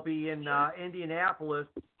 They'll be in Indianapolis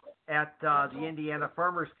at the Indiana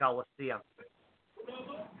Farmers Coliseum.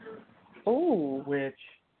 Oh. Which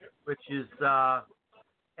is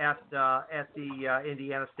at the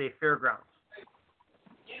Indiana State Fairgrounds.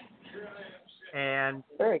 And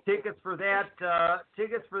tickets for that,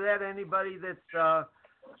 anybody that's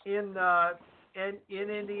in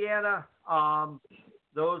Indiana,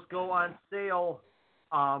 those go on sale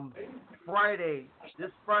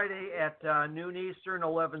this Friday at noon Eastern,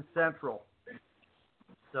 11 Central.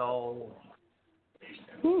 So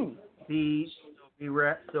be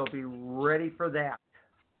ready for that.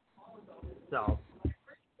 So,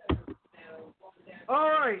 all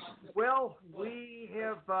right. Well, we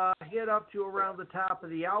have hit up to around the top of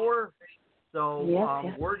the hour, so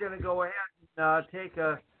we're going to go ahead and take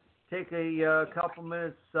a couple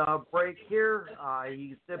minutes break here. You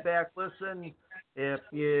can sit back, listen. If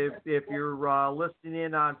you're listening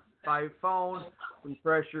in by phone,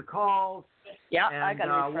 refresh your calls. Yeah, and, I got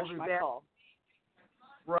to refresh my call.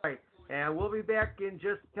 Right. And we'll be back in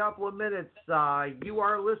just a couple of minutes. You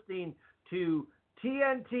are listening to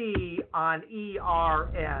TNT on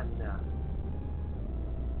ERN.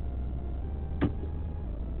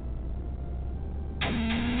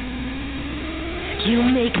 You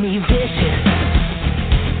make me vicious.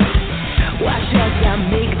 Watch as I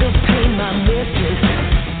make the pain my mistress.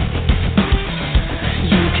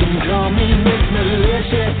 You can call me Miss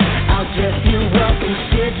Malicious. I'll dress you up in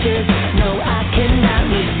stitches. No, I cannot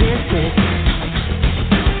resist it.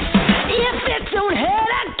 If it don't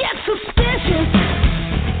hurt, I get suspicious.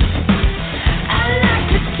 I like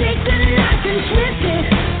to take the knife and twist it.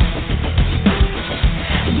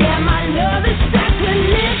 Yeah, my love is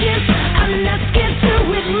sacrilegious. I'm not scared to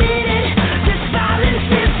admit it. This violence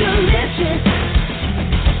is delicious.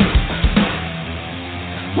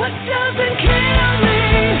 What doesn't kill me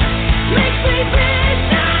makes me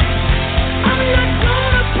vicious. I'm not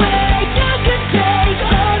gonna break. You can take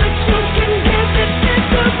all that you can give. This is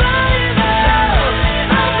survival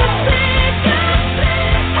of the sickest.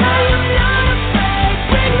 I am not afraid.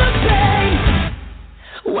 Bring the pain.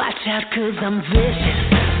 Watch out, 'cause I'm vicious.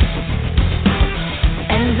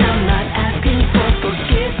 And I'm not asking for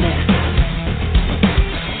forgiveness.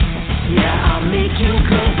 Yeah, I'll make you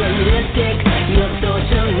go ballistic. Your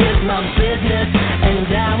social is my business, and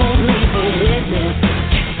I won't leave a witness.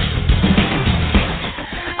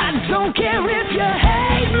 I don't care if you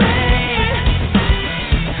hate me,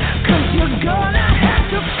 'cause you're gonna have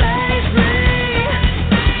to face me.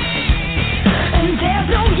 And there's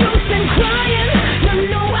no use in crying. You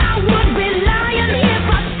know I would be lying if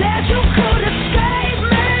I said you could escape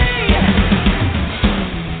me.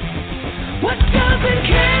 What doesn't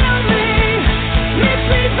kill me makes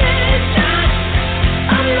me vicious.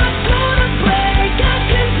 I'm not gonna break. I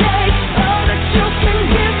can take all that you can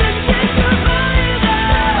give. This is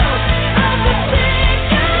survival of the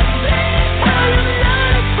sickest. I am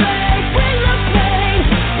not afraid. Bring the pain.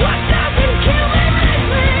 What doesn't kill me makes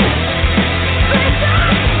me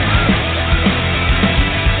vicious.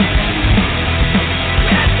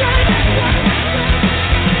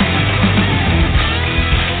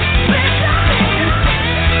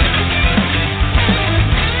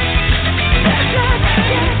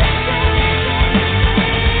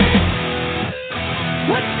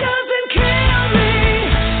 What doesn't kill me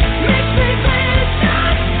makes me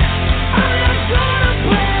vicious. I'm not gonna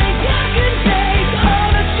break. I can take all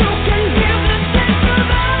that you can give. This is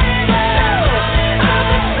survival of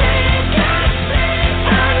the sickest.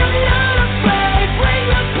 I am not afraid. Bring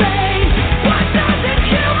the pain. What doesn't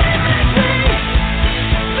kill me makes me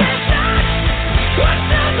vicious. What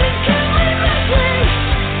doesn't kill me makes me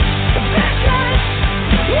vicious.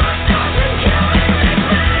 What doesn't kill me makes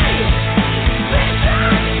me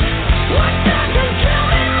vicious. What doesn't kill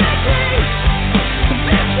me makes me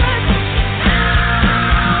vicious.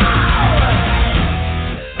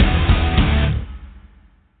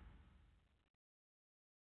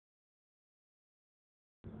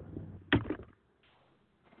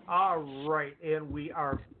 All right, and we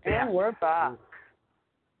are back. And we're back.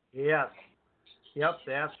 Yes. Yep,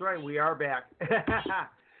 that's right. We are back.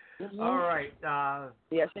 All right.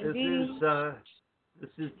 Yes, indeed. This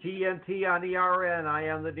is TNT on ERN. I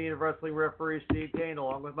am the Dean of Wrestling Referee, Steve Kane,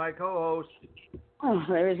 along with my co-host. Oh,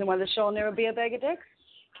 the reason why the show will never be a bag of dicks.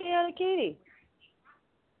 Chaotic Katie.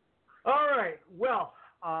 All right. Well,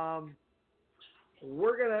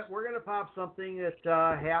 we're gonna pop something that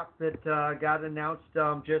got announced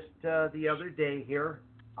just the other day here.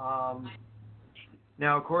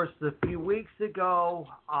 Now, of course, a few weeks ago,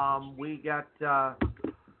 we got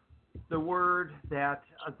the word that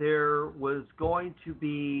there was going to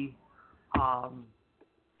be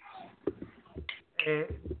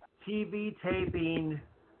TV taping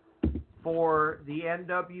for the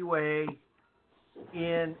NWA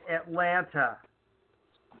in Atlanta,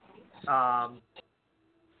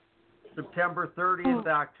 September 30th,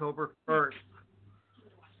 October 1st.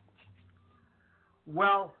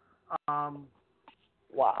 Well,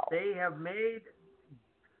 Wow. they have made,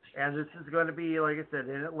 and this is going to be, like I said,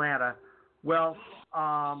 in Atlanta. Well,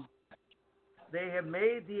 they have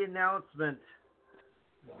made the announcement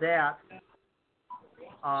that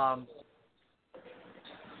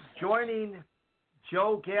joining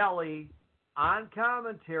Joe Galli on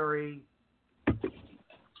commentary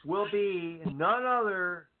will be none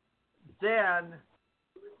other than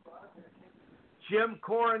Jim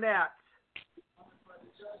Cornette.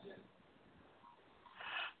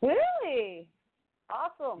 Really?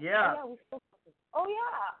 Awesome. Yeah. Oh,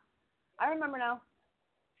 yeah. I remember now.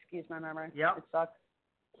 Excuse my memory. Yep. It sucks.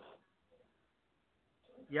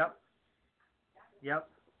 Yep.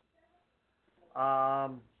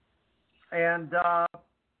 And the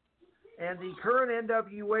current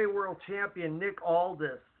NWA World Champion Nick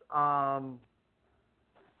Aldis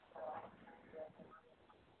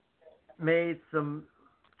made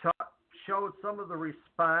showed some of the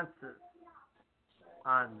responses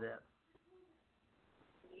on this,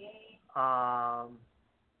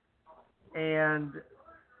 and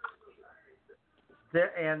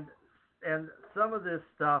some of this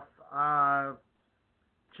stuff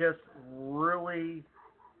just really,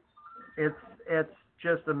 it's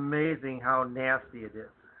just amazing how nasty it is.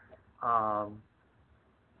 I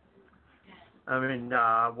mean,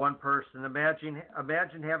 one person, imagine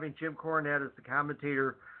having Jim Cornette as the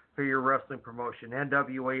commentator for your wrestling promotion.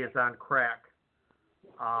 NWA is on crack.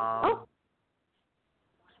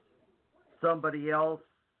 Somebody else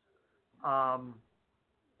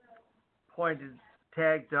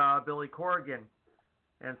tagged Billy Corgan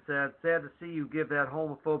and said, "Sad to see you give that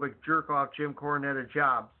homophobic jerk-off Jim Cornette a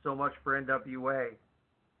job. So much for NWA."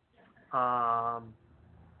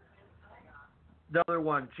 Another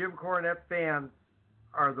one, Jim Cornette fans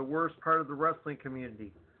are the worst part of the wrestling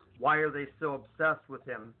community. Why are they so obsessed with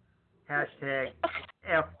him? Hashtag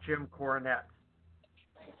F Jim Cornette.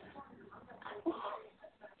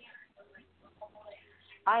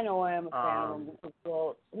 I know I am a fan of him because,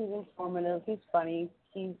 well, he's informative, he's funny,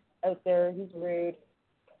 he's out there, he's rude,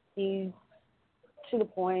 he's to the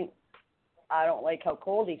point. I don't like how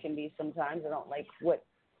cold he can be sometimes. I don't like what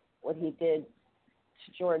he did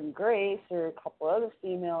to Jordan Grace or a couple other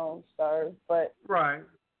female stars, but right.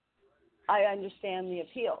 I understand the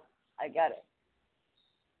appeal. I get it.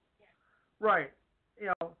 Right.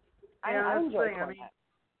 You know, I enjoy thing,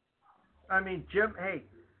 I mean, Jim,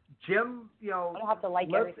 you know, I don't have to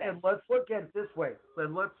like everything. And let's look at it this way.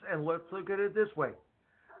 Let's look at it this way.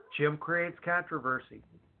 Jim creates controversy.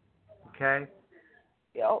 Okay?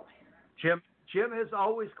 Yep. Jim has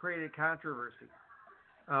always created controversy.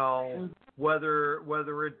 Whether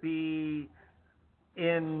it be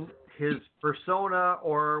in his persona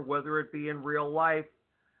or whether it be in real life.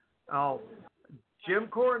 Jim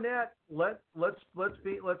Cornette, let's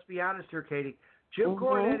be honest here, Katie. Jim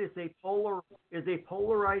Cornette is a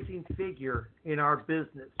polarizing figure in our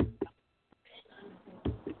business.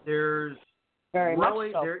 There's very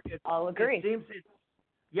really, much so. I'll agree.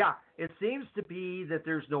 It seems to be that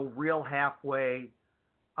there's no real halfway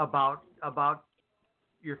about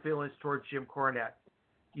your feelings towards Jim Cornette.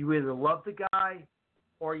 You either love the guy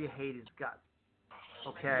or you hate his guts.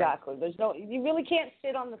 Okay. Exactly. You really can't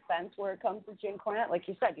sit on the fence where it comes to Jim Cornette. Like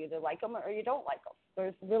you said, you either like him or you don't like him.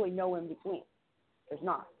 There's really no in between. There's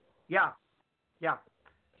not. Yeah.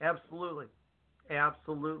 Absolutely. And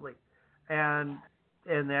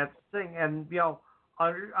that's the thing. And, you know,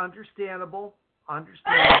 understandable. I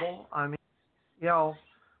mean, you know,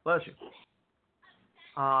 bless you.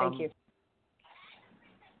 Thank you.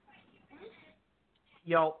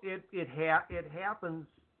 You know, it happens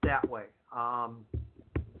that way.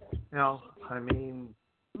 You know, I mean,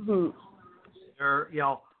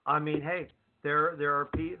 hey, there are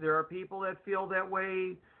people that feel that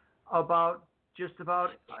way about just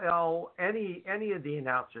about any of the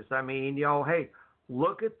announcers. I mean, you know, hey,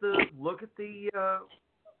 look at the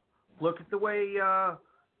way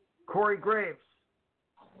Corey Graves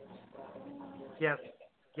gets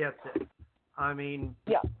it. I mean,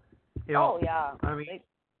 yeah. You know, oh yeah. I mean,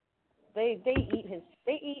 they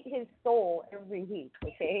eat his soul every week.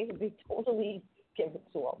 Okay, they totally give it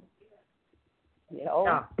to him. You know.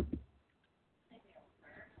 Yeah.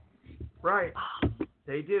 Right.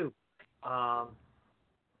 They do.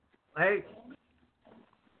 Hey,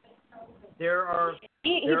 there are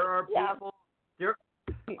people.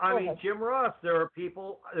 Jim Ross. There are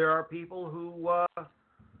people who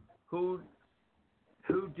who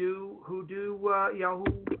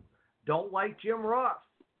don't like Jim Ross.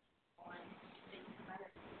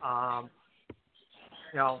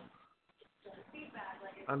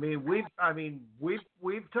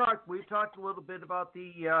 We've talked a little bit about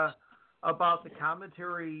the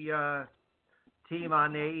commentary team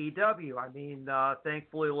on AEW.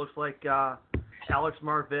 Thankfully, it looks like Alex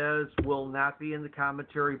Marvez will not be in the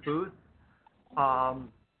commentary booth.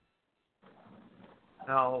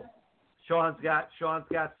 Now, Sean's got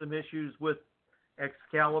some issues with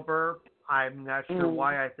Excalibur. I'm not sure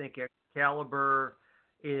why. I think Excalibur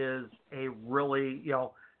is a really,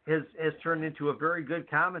 has turned into a very good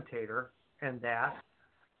commentator in that.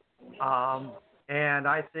 And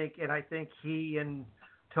I think he and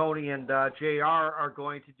Tony and JR are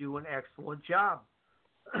going to do an excellent job.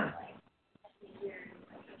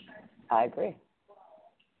 I agree.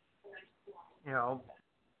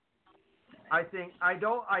 I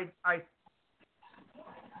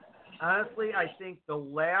think the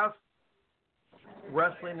last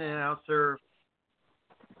wrestling announcer,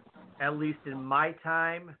 at least in my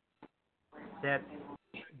time, that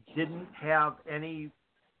didn't have any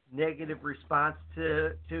negative response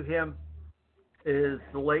to him is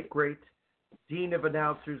the late great Dean of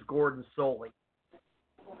Announcers Gordon Soley.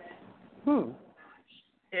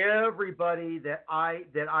 Everybody that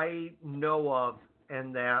I know of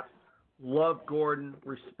and that loved Gordon,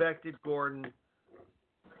 respected Gordon,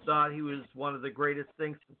 thought he was one of the greatest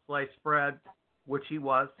things since sliced bread, which he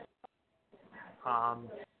was.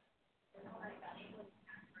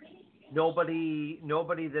 Nobody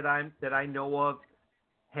that I know of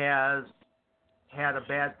has had a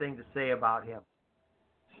bad thing to say about him.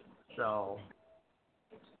 So.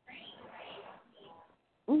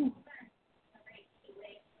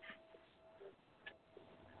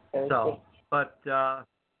 So, but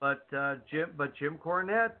Jim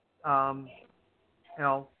Cornette,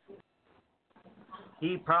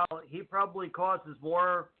 he probably causes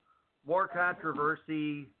more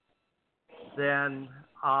controversy than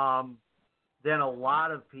a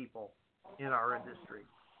lot of people in our industry,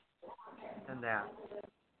 and that,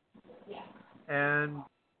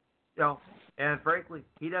 and frankly,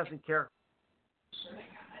 he doesn't care.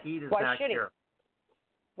 He does not care.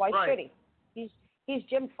 Why should he? He's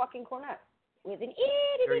Jim fucking Cornette with an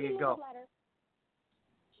itty bitty little bladder.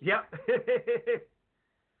 Yep.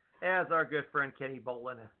 As our good friend Kenny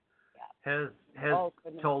Bolin has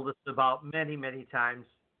told us about many, many times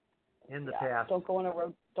in the past. Don't go on a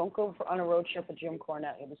road trip with Jim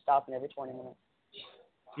Cornette. He'll be stopping every 20 minutes.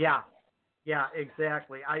 Yeah,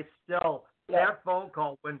 exactly. I still that phone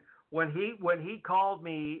call when he called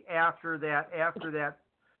me after that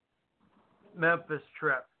Memphis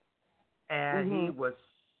trip, and he was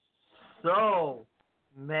so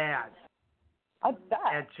mad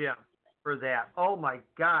at Jim for that. Oh my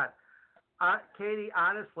God, Katie.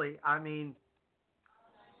 Honestly, I mean,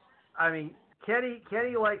 Kenny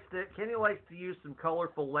likes to use some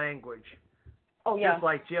colorful language. Oh yeah, just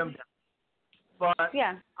like Jim does. But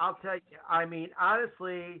I'll tell you, I mean,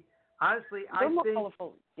 honestly, I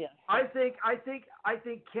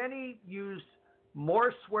think Kenny used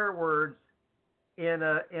more swear words in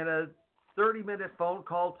a 30-minute phone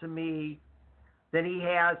call to me than he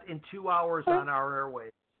has in 2 hours on our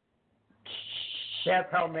airwaves.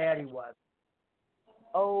 That's how mad he was.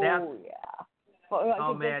 Oh, yeah. Well, how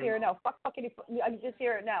I can mad just hear it now. I can just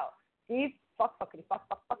hear it now. Steve, fuck.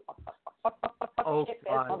 Oh,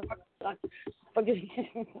 God.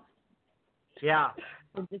 Yeah.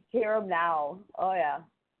 I just hear him now. Oh, yeah.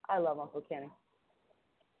 I love Uncle Kenny.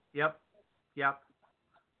 Yep.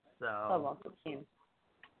 So. Love Uncle Kenny.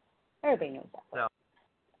 Everybody knows that. So.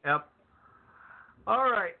 Yep. All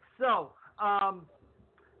right. So,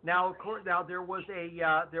 now of course, there was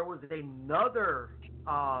another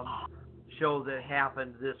show that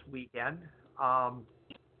happened this weekend. Our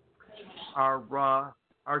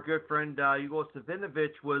good friend Hugo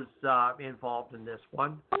Savinovich was involved in this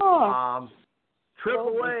one.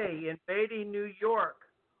 AAA invading New York,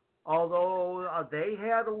 although they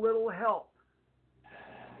had a little help,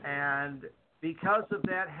 and because of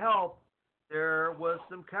that help, there was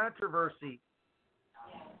some controversy,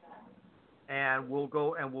 and we'll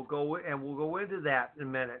go into that in a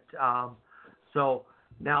minute. So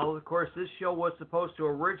now, of course, this show was supposed to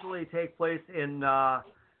originally take place in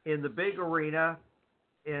the big arena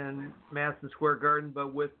in Madison Square Garden,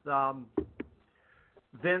 but with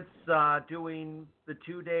Vince doing the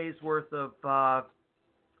 2 days worth of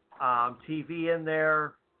TV in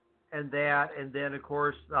there and that, and then of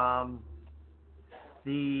course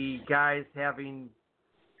the guys having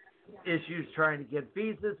issues trying to get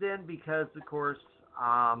visas in because of course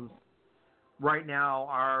Right now,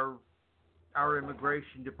 our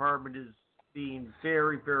immigration department is being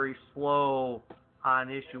very, very slow on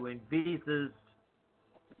issuing visas,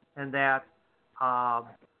 and that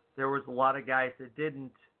there was a lot of guys that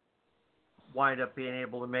didn't wind up being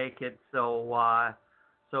able to make it, so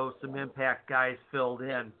some Impact guys filled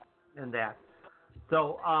in that.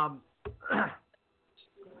 So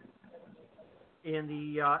in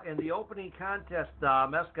the opening contest,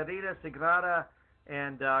 Mascarita Sagrada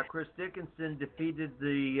and Chris Dickinson defeated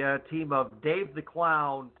the team of Dave the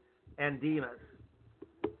Clown and Demas.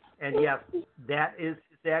 And yes, that is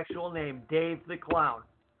his actual name, Dave the Clown.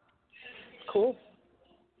 Cool.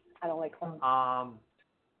 I don't like clowns.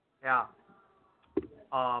 Yeah.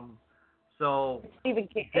 So Stephen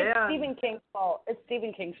King. then, It's Stephen King's fault. It's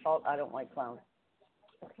Stephen King's fault. I don't like clowns.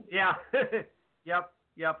 yeah. Yep.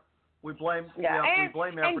 We blame. Yeah, we and,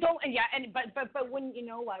 blame and everyone. don't. Yeah, and but when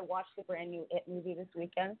I watched the brand new It movie this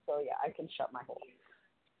weekend, so yeah, I can shut my hole.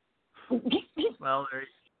 Well,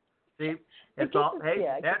 see, it's all. Hey,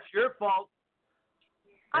 yeah, that's your fault.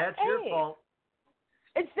 That's your hey, fault.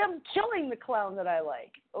 It's them killing the clown that I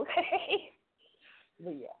like. Okay.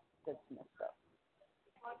 But yeah, that's messed up.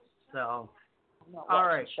 So, I'm not all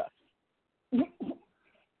watching right. Chuck.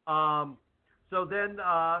 So then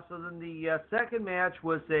the second match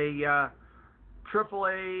was a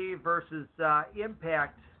AAA versus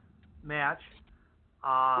Impact match.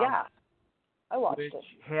 Yeah, I watched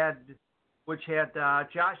which had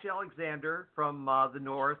Josh Alexander from the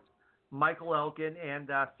North, Michael Elkin, and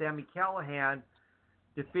Sami Callihan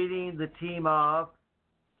defeating the team of,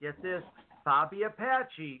 get this, Bobby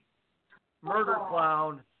Apache, Murder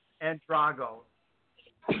Clown, and Drago.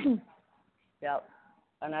 Yep.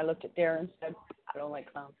 And I looked at Darren and said, I don't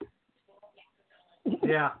like clowns.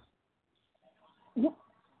 Yeah.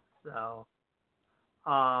 So,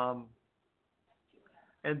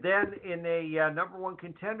 and then in a number one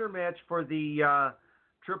contender match for the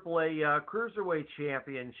AAA Cruiserweight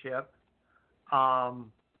Championship,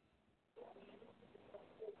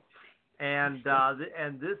 and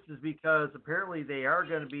this is because apparently they are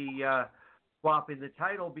going to be swapping the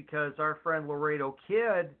title because our friend Laredo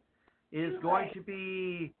Kid is going to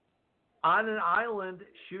be on an island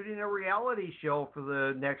shooting a reality show for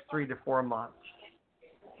the next 3 to 4 months.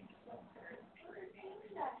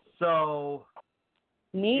 So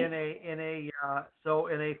Neat. in a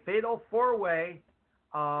fatal 4-way,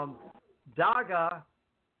 Daga,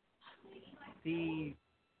 the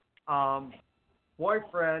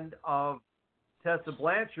boyfriend of Tessa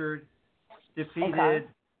Blanchard, defeated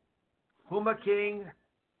Puma King,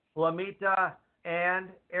 Flamita, and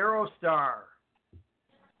Aerostar.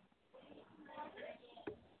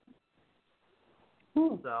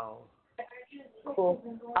 So Cool.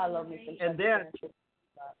 I love me some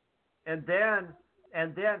and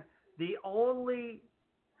then the only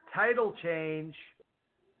title change,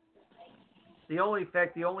 the only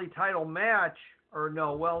title match, or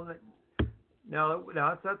no,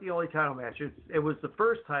 it's not the only title match. It was the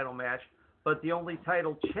first title match, but the only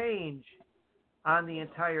title change on the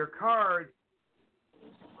entire card.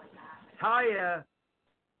 Taya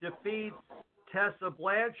defeats Tessa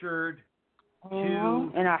Blanchard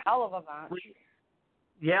in a hell of a match.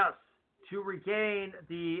 To regain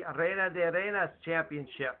the Reina de Reinas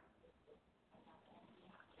championship.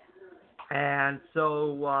 And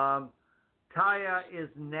so Taya is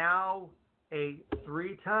now a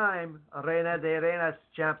 3-time Reina de Reinas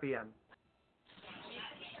champion.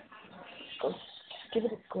 Give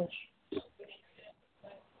it a squish.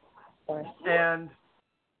 Sorry.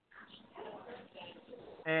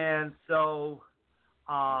 And so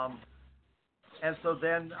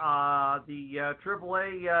then the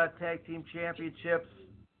AAA Tag Team Championships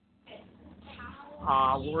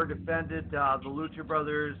were defended. The Lucha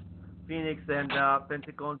Brothers, Phoenix, and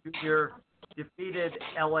Pentagon Jr. defeated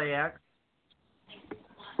LAX,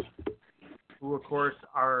 who of course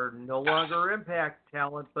are no longer Impact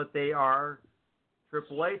talent, but they are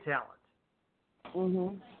AAA talent.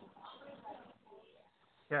 Mhm.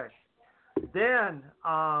 Okay. Then,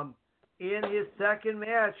 in his second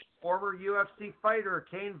match, former UFC fighter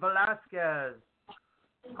Cain Velasquez,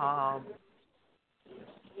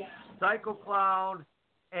 Psycho Clown,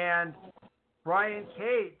 and Brian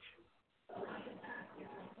Cage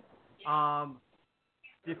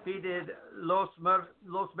defeated Los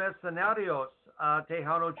Mercenarios,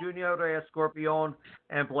 Tejano Jr., Rey Escorpion,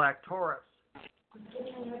 and Black Taurus.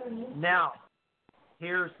 Now,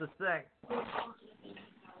 here's the thing.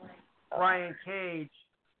 Brian Cage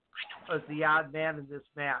was the odd man in this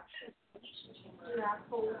match.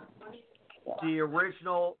 The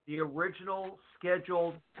original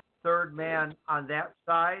scheduled third man on that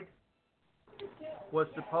side was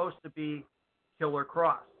supposed to be Killer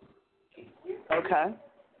Cross. Okay.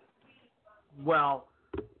 Well,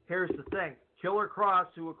 here's the thing. Killer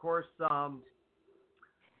Cross, who of course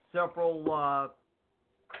several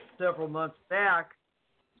months back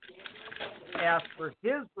asked for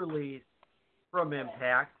his release from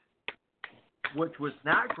Impact, which was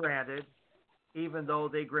not granted, even though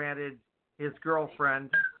they granted his girlfriend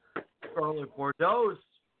Scarlett Bordeaux's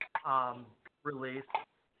release.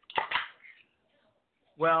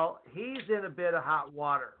 Well, he's in a bit of hot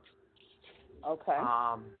water. Okay.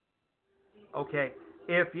 Okay.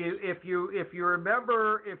 If you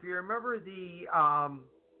remember the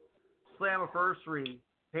Slammiversary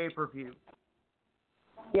pay-per-view,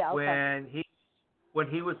 Yeah. Okay. when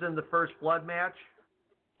he was in the First Blood match.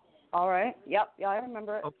 All right. Yep. Yeah, I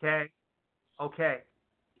remember it. Okay.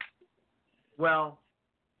 Well,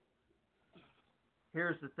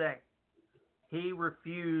 here's the thing. He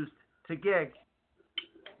refused to gig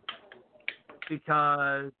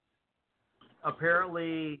because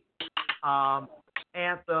apparently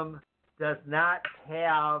Anthem does not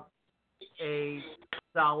have a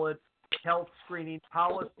solid health screening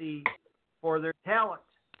policy for their talent.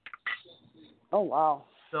 Oh wow.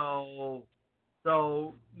 So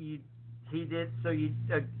he didn't.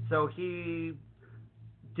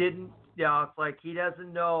 It's like he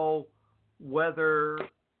doesn't know whether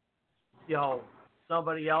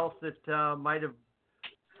somebody else that might have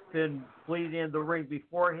been bleeding in the ring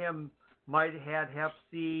before him might have had Hep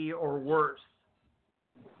C or worse.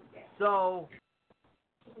 So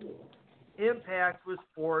Impact was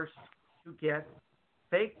forced to get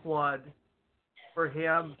fake blood for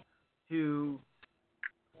him to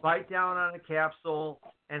bite down on a capsule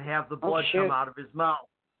and have the blood come out of his mouth.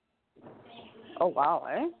 Oh wow,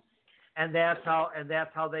 eh? And that's how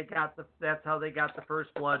they got the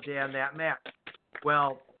first blood to end that match.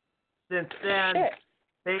 Well, since then,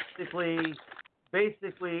 basically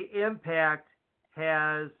Impact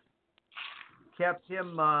has kept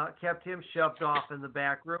him shoved off in the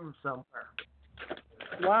back room somewhere.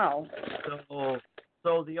 Wow.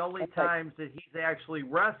 So the only times that he's actually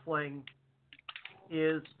wrestling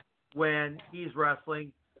is when he's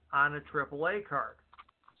wrestling on a AAA card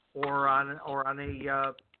or on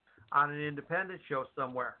an independent show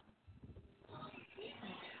somewhere.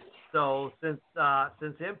 So since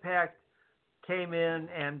Impact came in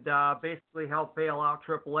and basically helped bail out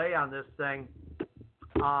AAA on this thing,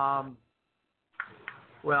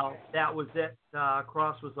 well, that was it.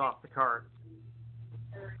 Cross was off the card.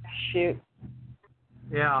 Shoot.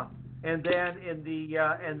 Yeah, and then in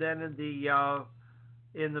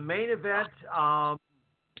the main event,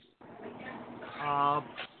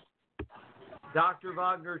 Dr.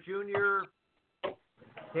 Wagner Jr.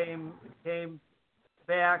 came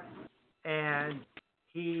back and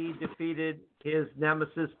he defeated his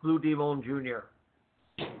nemesis Blue Demon Jr.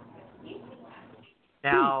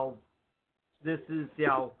 Now, this is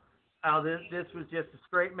this was just a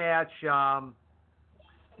straight match.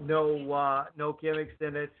 No gimmicks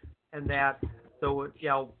in it and that. So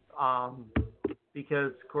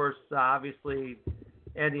because of course obviously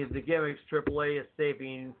any of the gimmicks AAA is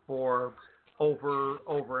saving for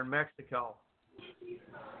over in Mexico.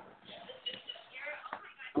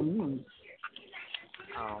 Mm.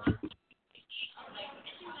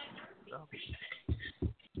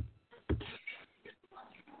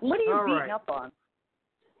 What are you beating up on?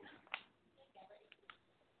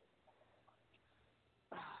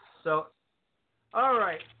 So, all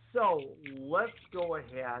right. So let's go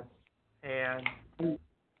ahead and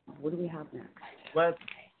what do we have next?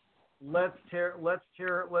 Let's tear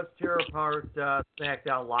apart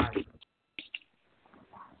SmackDown Live.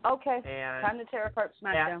 Okay. And time to tear apart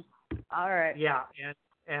SmackDown. All right. Yeah,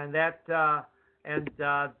 and that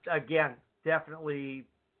again definitely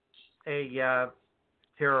a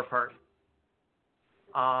tear apart.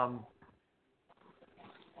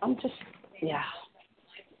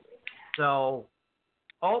 So,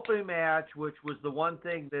 opening match, which was the one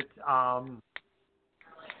thing that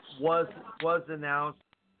was announced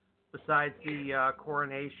besides the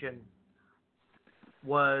coronation,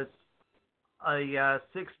 was a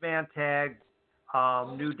six-man tag.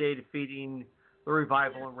 New Day defeating the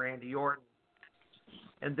Revival and Randy Orton,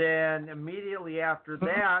 and then immediately after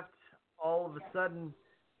that, all of a sudden,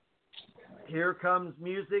 here comes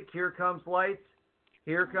music, here comes lights,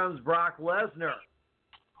 here comes Brock Lesnar.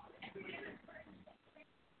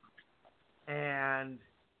 And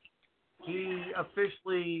he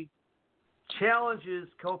officially challenges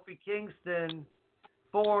Kofi Kingston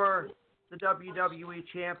for the WWE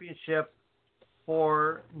Championship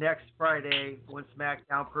for next Friday when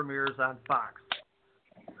SmackDown premieres on Fox.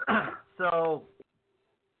 So,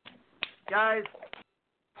 guys,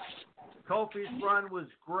 Kofi's run was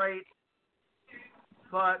great,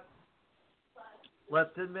 but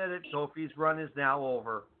let's admit it, Kofi's run is now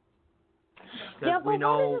over. Yeah, but we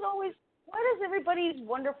know why does everybody's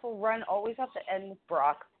wonderful run always have to end with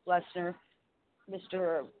Brock Lesnar,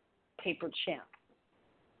 Mr. Paper Champ?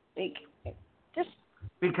 Like, just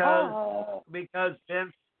because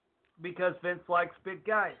Vince likes big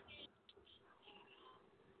guys.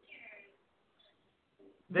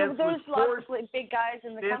 There's lots of big guys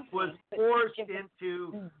in the Vince company. was forced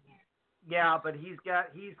into, yeah, but he's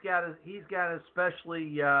got an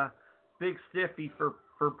especially big stiffy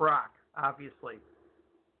for Brock, obviously.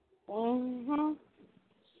 Mhm.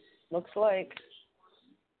 Looks like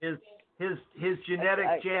His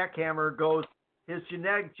genetic jackhammer goes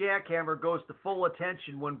to full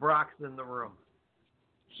attention when Brock's in the room.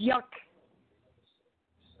 yuck.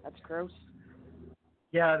 That's gross.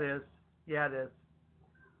 Yeah, it is.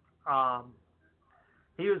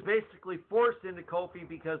 He was basically forced into Kofi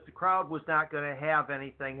because the crowd was not going to have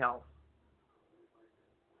anything else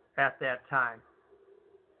at that time.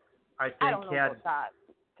 I don't know about that.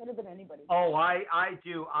 Could have been anybody. Oh, I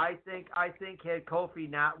do. I think had Kofi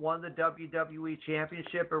not won the WWE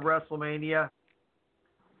Championship at WrestleMania,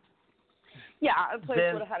 yeah, a place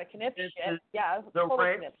then would have had a conniption.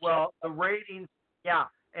 the ratings, yeah,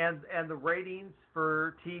 and the ratings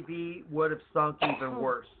for TV would have sunk even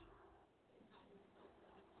worse.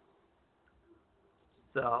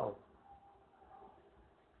 So,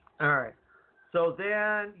 all right. So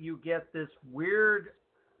then you get this weird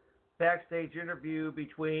backstage interview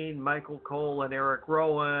between Michael Cole and Eric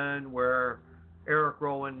Rowan, where Eric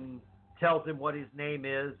Rowan tells him what his name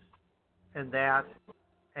is and that,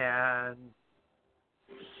 and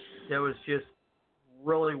it was just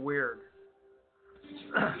really weird.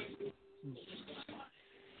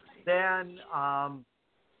 Then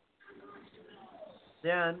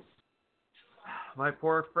my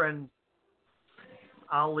poor friend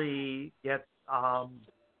Ali gets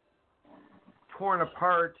torn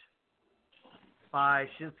apart by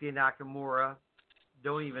Shinsuke Nakamura.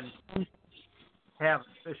 Don't even have an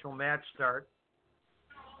official match start.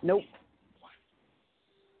 Nope.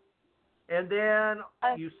 And then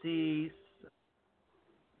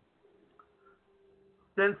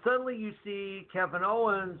suddenly you see Kevin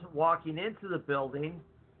Owens walking into the building,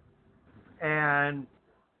 and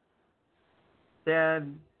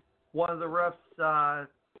then one of the refs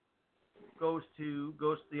goes to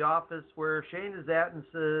the office where Shane is at and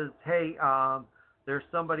says, "Hey, there's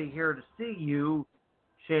somebody here to see you."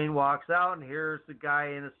 Shane walks out, and here's the guy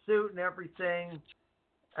in a suit and everything,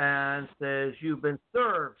 and says, "You've been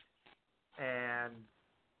served." And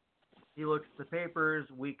he looks at the papers.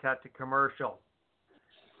 We cut to commercial.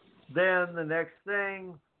 Then the next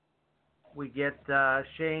thing, we get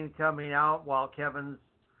Shane coming out while Kevin's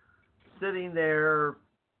sitting there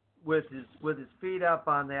with his feet up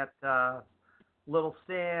on that little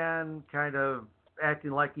stand, kind of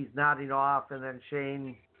acting like he's nodding off, and then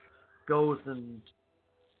Shane goes and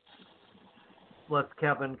lets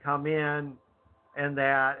Kevin come in, and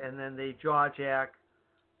then they jaw jack,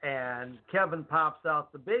 and Kevin pops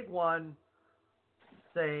out the big one,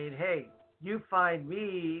 saying, "Hey, you fined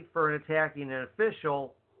me for attacking an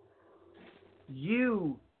official.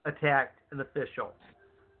 You attacked an official."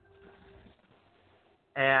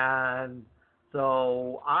 And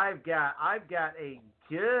so I've got a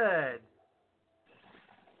good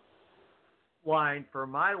line for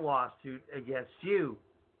my lawsuit against you.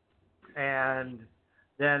 And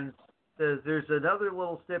then there's another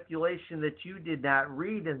little stipulation that you did not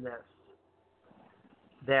read in this,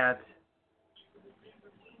 that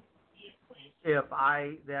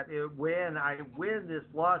when I win this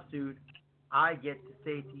lawsuit, I get to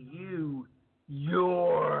say to you,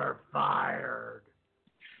 "You're fired."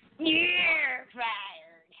 You're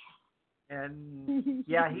fired. And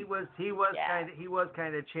yeah, he was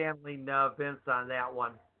kind of channeling Vince on that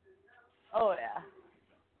one. Oh yeah.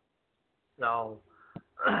 So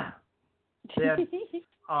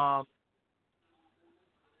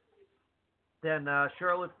then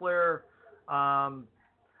Charlotte Flair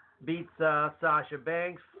beats Sasha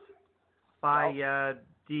Banks by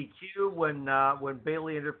DQ when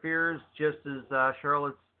Bayley interferes just as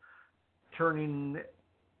Charlotte's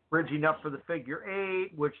bridging up for the figure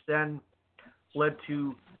 8, which then led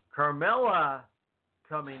to Carmella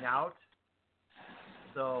coming out.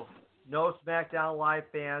 So no SmackDown Live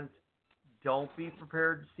fans, don't be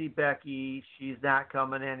prepared to see Becky. She's not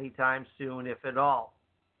coming anytime soon, if at all.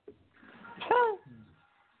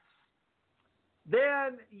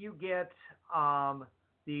 Then you get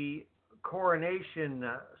the coronation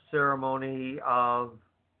ceremony of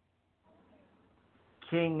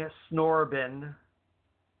King Snorbin.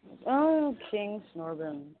 Oh, King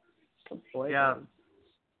Snorbin. Good boy. Yes.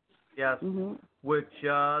 Yes. Mm-hmm. Which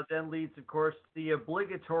then leads, of course, to the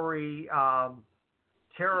obligatory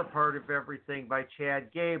terror part of everything by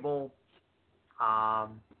Chad Gable. I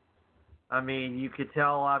mean, you could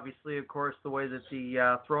tell, obviously, of course, the way that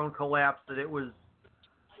the throne collapsed, that it was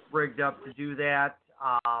rigged up to do that.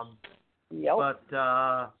 Yep. But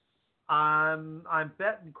I'm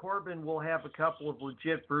betting Corbin will have a couple of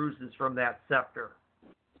legit bruises from that scepter.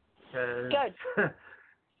 Good.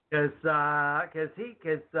 Because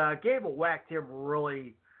Gable whacked him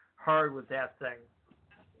really hard with that thing.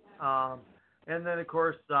 And then, of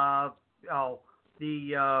course, the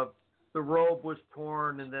robe was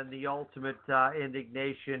torn, and then the ultimate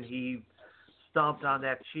indignation, he stomped on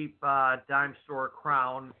that cheap dime store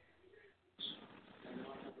crown.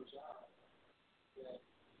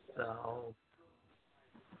 So,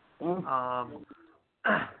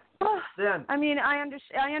 then I mean, I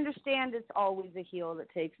understand it's always a heel that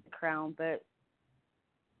takes the crown, but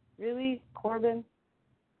really, Corbin?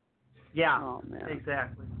 yeah, Oh, man.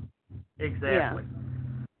 exactly. Yeah.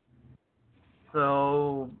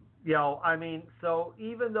 So, I mean, so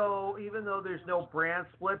even though there's no brand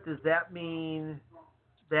split, does that mean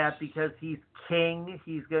that because he's king,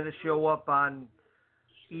 he's going to show up on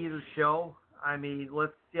either show? I mean,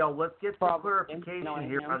 let's get some clarification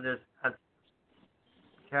here on this.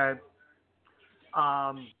 Okay.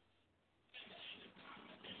 All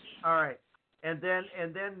right. And then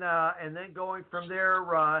going from there,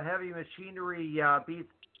 Heavy Machinery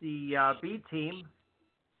beats the B team,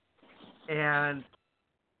 and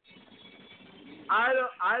I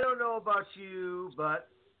don't know about you, but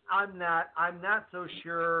I'm not so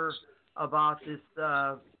sure about this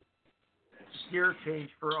gear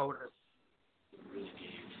change for Otis.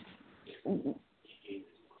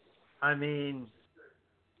 I mean,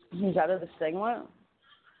 he's out of the singlet.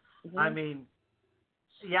 Mm-hmm. I mean,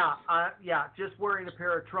 yeah, just wearing a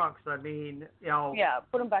pair of trunks. I mean, Yeah,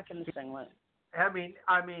 put him back in the singlet. I mean,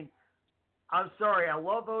 I'm sorry. I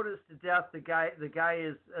love Otis to death. The guy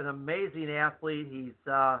is an amazing athlete. He's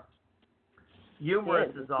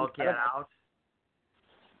humorous as all get out.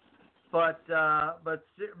 But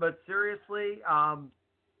seriously,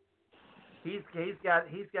 he's got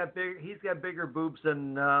bigger boobs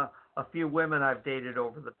than a few women I've dated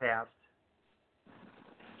over the past.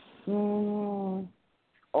 Oh,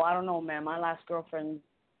 I don't know, man. My last girlfriend's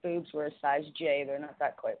boobs were a size J. They're not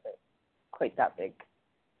that quite that big.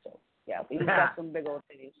 So yeah, but he's got some big old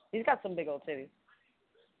titties.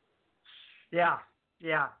 Yeah.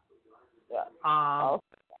 Yeah.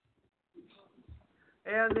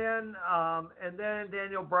 And then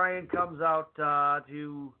Daniel Bryan comes out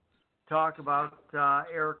to talk about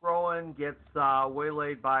Eric Rowan gets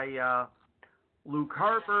waylaid by Luke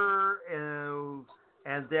Harper,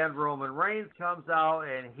 and then Roman Reigns comes out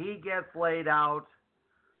and he gets laid out.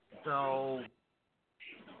 So,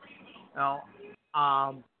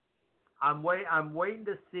 I'm waiting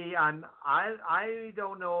to see. I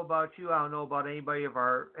don't know about you. I don't know about any of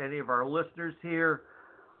our listeners here.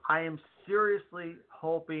 I am seriously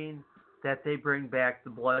hoping that they bring back the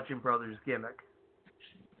Bludgeon Brothers gimmick.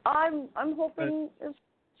 I'm hoping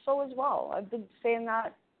so as well. I've been saying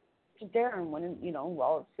that to Darren when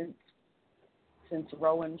since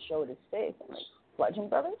Rowan showed his face. I'm like, Bludgeon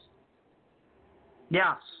Brothers?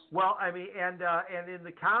 Yeah. Well, I mean, and in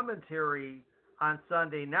the commentary on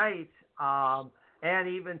Sunday night, and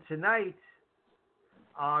even tonight,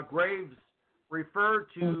 Graves referred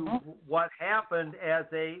to what happened as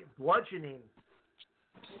a bludgeoning.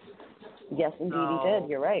 Yes, indeed, he did.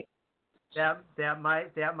 You're right. That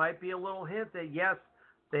might be a little hint that yes,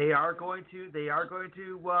 they are going to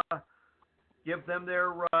give them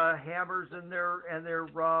their hammers and their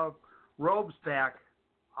robes back,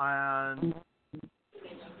 and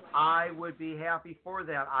I would be happy for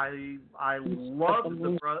that. I love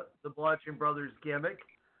the Bludgeon Brothers gimmick.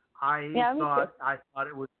 I thought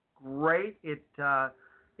it was great. It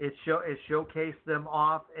showcased them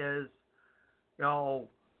off as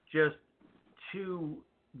just two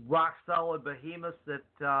rock solid behemoths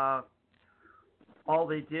that all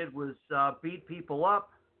they did was beat people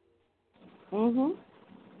up. Mhm.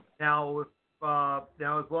 Now, as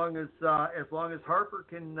long as Harper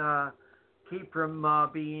can keep from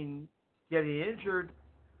getting injured,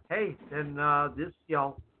 hey, then this,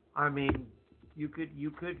 I mean, you could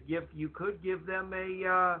give them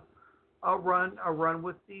a run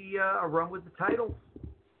with the titles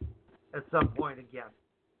at some point again.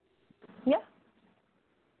 Yeah.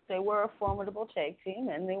 they were a formidable tag team,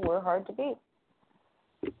 and they were hard to beat.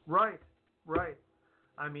 Right.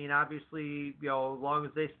 I mean, obviously, as long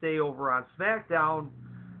as they stay over on SmackDown,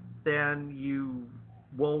 then you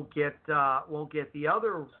won't get the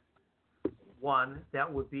other one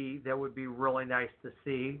that would be really nice to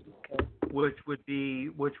see, which would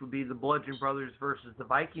be the Bludgeon Brothers versus the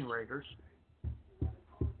Viking Raiders.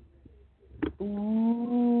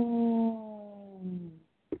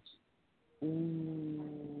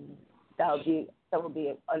 That would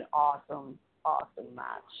be an awesome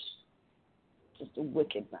match. Just a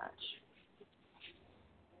wicked match.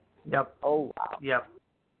 Yep. Oh wow.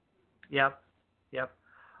 Yep.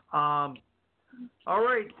 All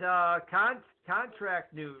right.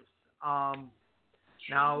 Contract news.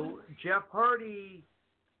 Now Jeff Hardy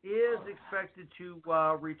is expected to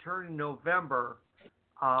return in November.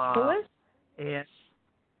 Who is? And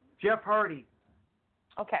Jeff Hardy.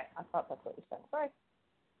 Okay, I thought that's what you said. Sorry.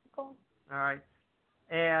 Cool. All right.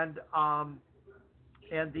 And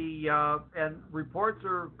reports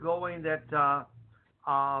are going that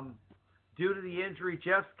due to the injury,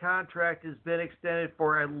 Jeff's contract has been extended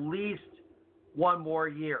for at least one more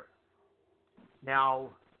year. Now,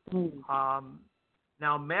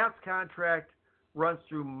 Matt's contract runs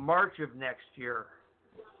through March of next year,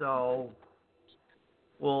 so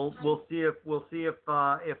we'll see if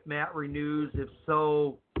Matt renews. If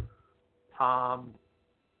so,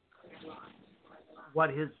 what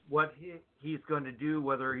he's going to do,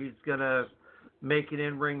 whether he's going to make an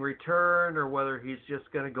in-ring return or whether he's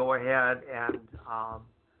just going to go ahead and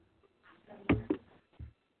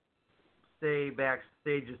stay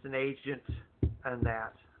backstage as an agent and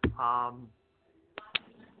that.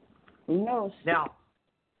 Who knows? Now,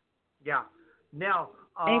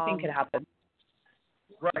 anything could happen.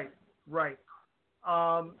 Right.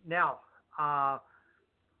 Now,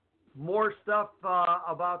 more stuff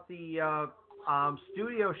about the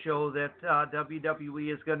studio show that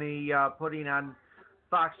WWE is going to be putting on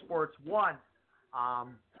Fox Sports 1.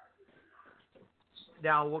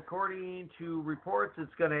 Now, according to reports,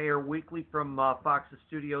 it's going to air weekly from Fox's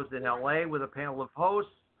studios in LA with a panel of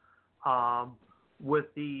hosts,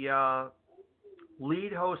 with the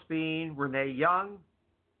lead host being Renee Young.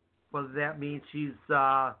 Whether that means she's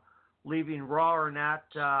leaving Raw or not,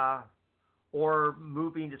 or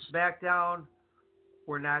moving to SmackDown,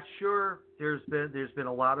 we're not sure. There's been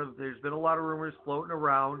a lot of rumors floating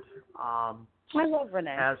around. I love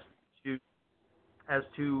Renee. As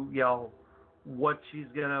to what she's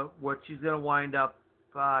gonna wind up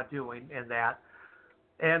doing in that,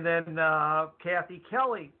 and then Kathy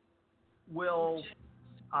Kelly will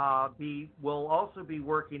also be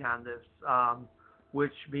working on this,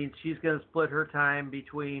 which means she's going to split her time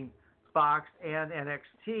between Fox and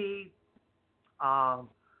NXT.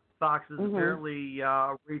 Fox has apparently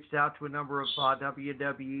reached out to a number of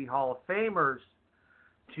WWE Hall of Famers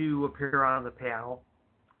to appear on the panel.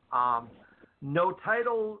 No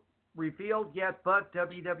title revealed yet, but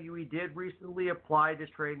WWE did recently apply to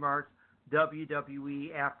trademark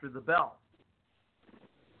WWE After the Bell.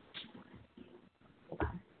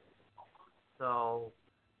 So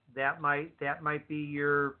that might be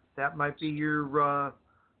your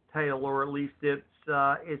title, or at least it's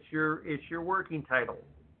your working title.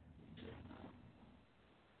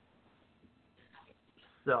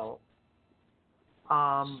 So,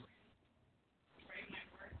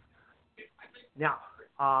 now,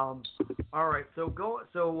 all right. So going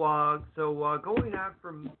on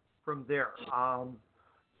from there,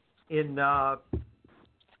 in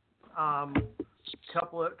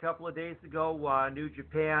couple of days ago, New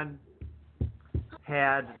Japan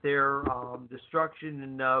had their destruction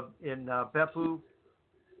in Beppu,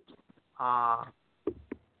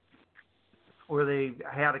 where they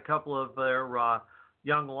had a couple of their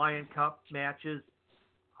Young Lion Cup matches.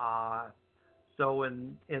 So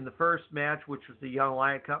in the first match, which was the Young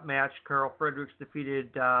Lion Cup match, Carl Fredericks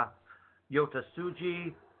defeated Yota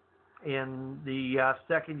Tsuji. In the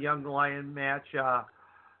second Young Lion match,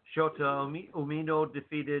 Shota Umino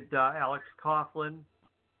defeated Alex Coughlin.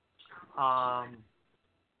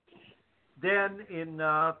 Then in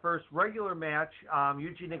first regular match,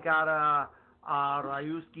 Yuji Nagata,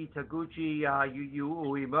 Ryusuke Taguchi, Yu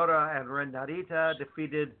Uemura, and Ren Narita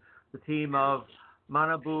defeated the team of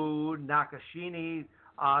Manabu Nakashini,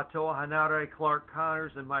 Toa Hanare, Clark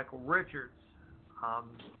Connors, and Michael Richards.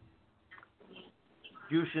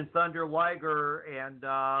 Jushin Thunder Liger, and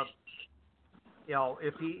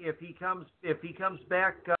if he comes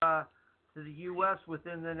back to the U.S.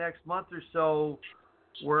 within the next month or so,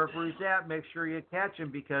 wherever he's at, make sure you catch him,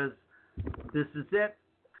 because this is it.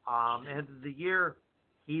 End of the year,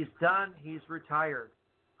 he's done. He's retired.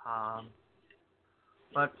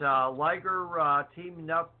 But Liger teaming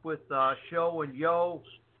up with Sho and Yo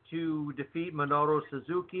to defeat Minoru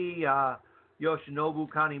Suzuki, Yoshinobu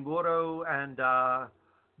Kanemaru, and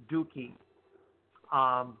Duki.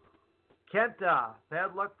 Kenta,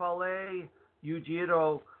 Bad Luck Fale,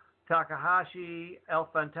 Yujiro Takahashi, El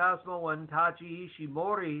Fantasma, and Taji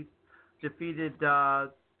Ishimori defeated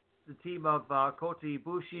the team of Kota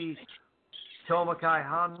Ibushi, Tomokai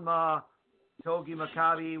Hanma, Togi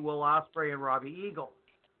Makabe, Will Ospreay, and Robbie Eagle.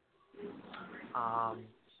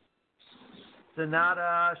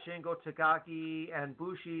 Sanada, Shingo Takagi, and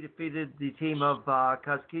Bushi defeated the team of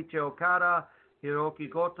Kazuchika Okada, Hiroki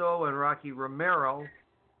Goto, and Rocky Romero.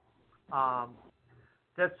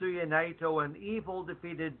 Tetsuya Naito and Evil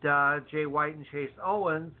defeated Jay White and Chase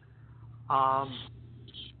Owens.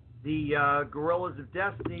 The Guerrillas of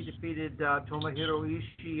Destiny defeated Tomohiro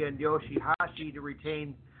Ishii and Yoshihashi to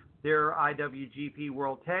retain their IWGP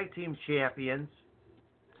World Tag Team Champions.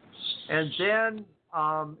 And then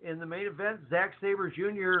in the main event, Zack Sabre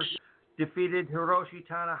Jr. defeated Hiroshi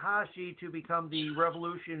Tanahashi to become the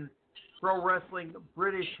Revolution Pro Wrestling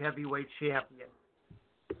British Heavyweight Champion.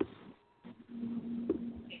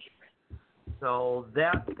 So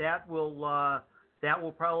that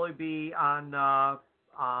will probably be on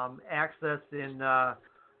Access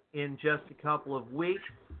in just a couple of weeks.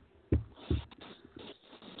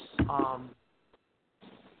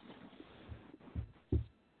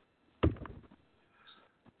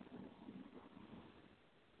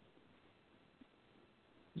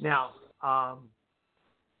 Now,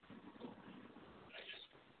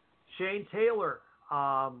 Shane Taylor,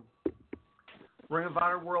 Ring of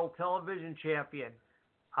Honor World Television Champion,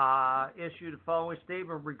 issued a following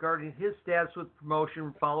statement regarding his status with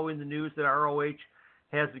promotion following the news that ROH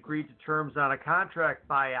has agreed to terms on a contract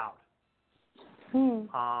buyout.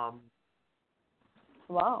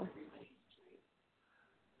 Wow.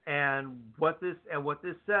 And what this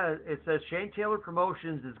says, it says Shane Taylor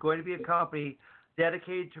Promotions is going to be a company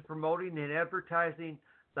dedicated to promoting and advertising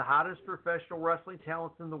the hottest professional wrestling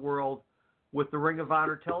talents in the world, with the Ring of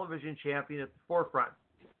Honor Television Champion at the forefront.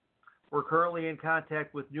 We're currently in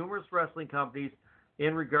contact with numerous wrestling companies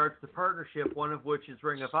in regards to partnership, one of which is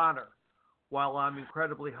Ring of Honor. While I'm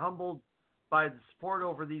incredibly humbled by the support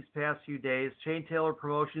over these past few days, Shane Taylor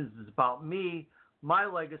Promotions is about me, my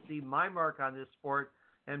legacy, my mark on this sport,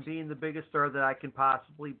 and being the biggest star that I can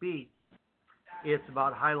possibly be. It's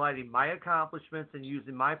about highlighting my accomplishments and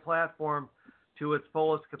using my platform to its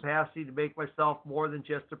fullest capacity to make myself more than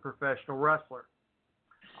just a professional wrestler.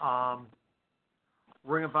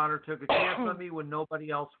 Ring of Honor took a chance on me when nobody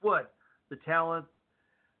else would. The talent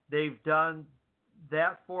they've done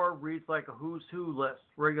that for reads like a who's who list.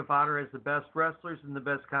 Ring of Honor has the best wrestlers and the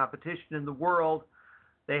best competition in the world.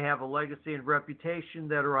 They have a legacy and reputation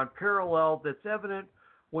that are unparalleled. That's evident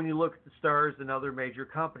when you look at the stars in other major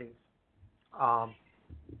companies. I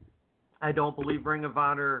don't believe Ring of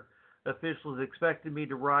Honor officials expected me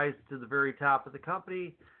to rise to the very top of the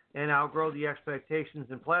company and outgrow the expectations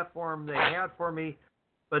and platform they had for me.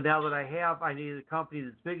 But now that I have, I need a company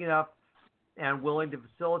that's big enough and willing to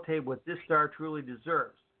facilitate what this star truly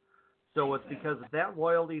deserves. So it's because of that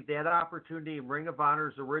loyalty, that opportunity, and Ring of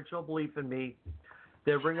Honor's original belief in me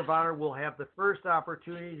that Ring of Honor will have the first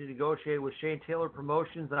opportunity to negotiate with Shane Taylor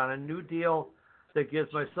Promotions on a new deal that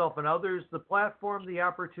gives myself and others the platform, the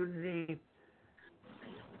opportunity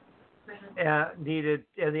needed,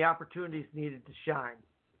 and the opportunities needed to shine.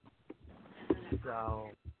 So,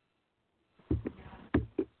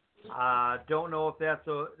 don't know if that's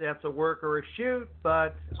a work or a shoot,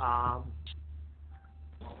 but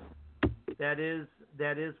that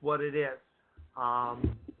is what it is.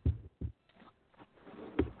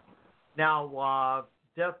 Now,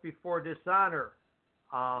 Death Before Dishonor.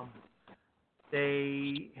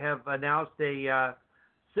 They have announced a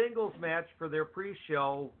singles match for their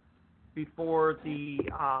pre-show before the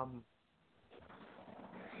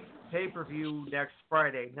pay-per-view next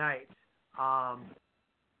Friday night.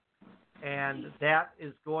 And that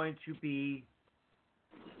is going to be,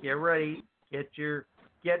 get ready, get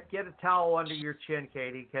a towel under your chin,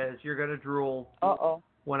 Katie, because you're going to drool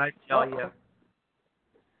when I tell you.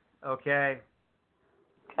 Okay?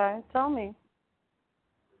 Okay, tell me.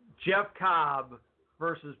 Jeff Cobb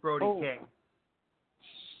versus Brody King.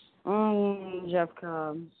 Jeff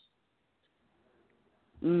Cobb.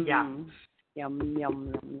 Mm-hmm. Yeah.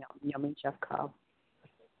 Yum, yummy Jeff Cobb.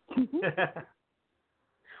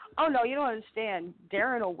 Oh, no, you don't understand.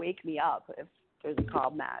 Darren will wake me up if there's a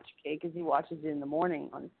Cobb match, okay, because he watches it in the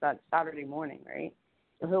morning on Saturday morning, right?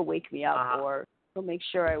 So he'll wake me up or he'll make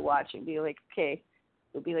sure I watch it and be like, okay,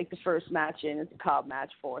 it'll be like the first match in, it's a Cobb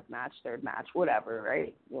match, fourth match, third match, whatever,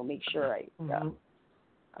 right? We'll make sure I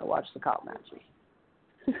watch the Cobb matches.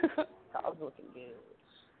 Cobb's looking good.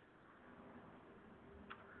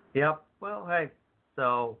 Yep. Well, hey,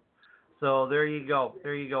 so there you go.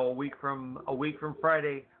 There you go. A week from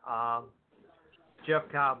Friday, Jeff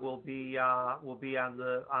Cobb will be on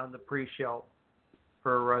the pre-show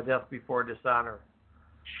for Death Before Dishonor.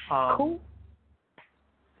 Cool.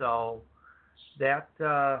 So that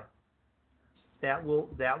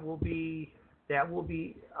will be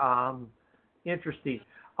interesting.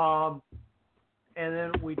 And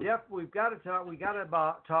then we've got to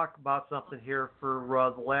talk about something here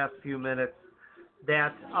for the last few minutes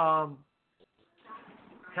that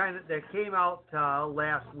that came out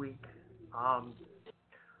last week.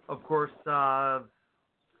 Of course,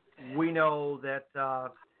 we know that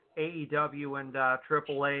AEW and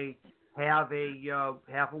AAA have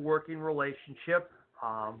a working relationship.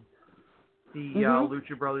 The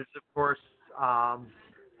Lucha Brothers, of course,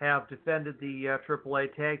 have defended the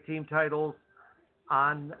AAA tag team titles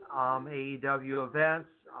on AEW events.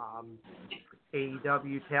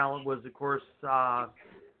 AEW talent was, of course,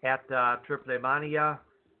 at AAA Mania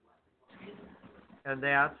and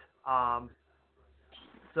that.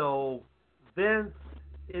 So Vince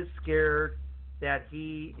is scared that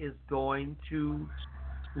he is going to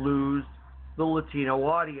lose the Latino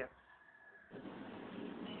audience.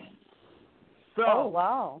 So, oh,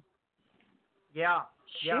 wow. Yeah.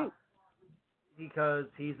 Because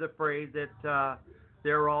he's afraid that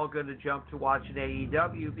they're all going to jump to watching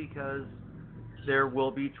AEW because there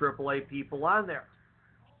will be AAA people on there.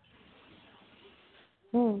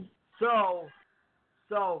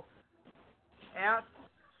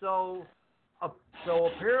 So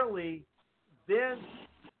apparently Vince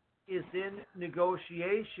is in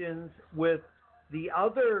negotiations with the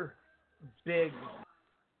other big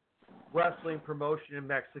wrestling promotion in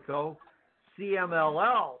Mexico,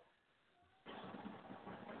 CMLL.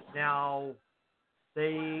 Now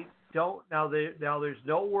they don't. Now there's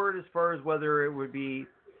no word as far as whether it would be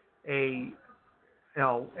any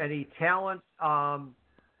talent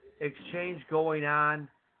exchange going on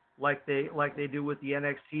like they do with the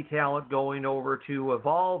NXT talent going over to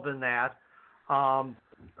Evolve and that.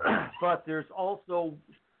 But there's also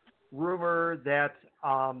rumor that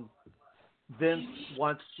Vince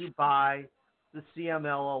wants to buy the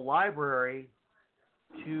CMLL library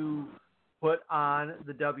to put on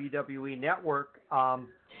the WWE network,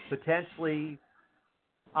 potentially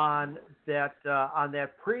on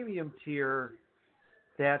that premium tier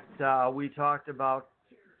that we talked about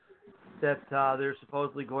that they're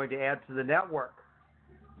supposedly going to add to the network.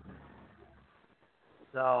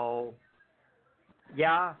 So,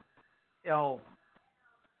 yeah,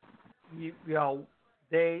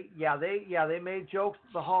 they made jokes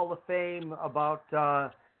at the Hall of Fame about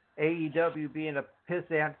AEW being a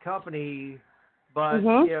pissant company, but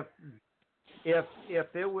if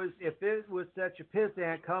it was such a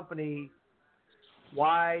pissant company,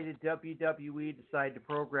 why did WWE decide to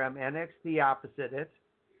program NXT opposite it?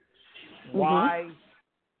 Why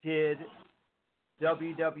did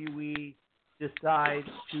WWE decide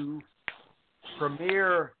to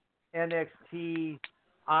premiere NXT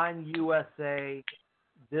on USA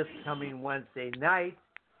this coming Wednesday night,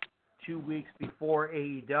 2 weeks before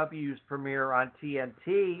AEW's premiere on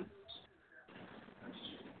TNT?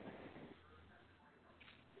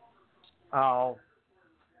 Oh,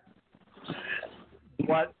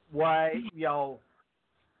 why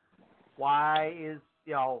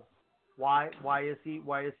is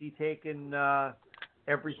he taking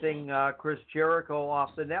everything Chris Jericho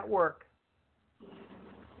off the network?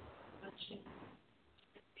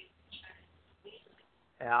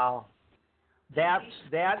 Now, that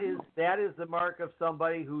is the mark of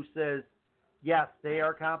somebody who says, yes, they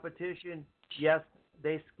are competition. Yes,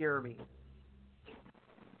 they scare me.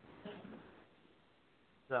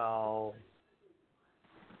 So,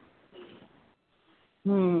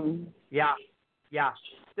 yeah.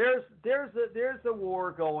 There's a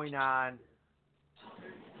war going on.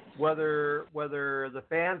 Whether the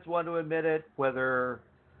fans want to admit it, whether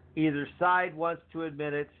either side wants to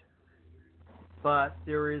admit it, but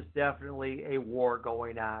there is definitely a war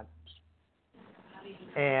going on.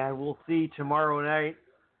 And we'll see tomorrow night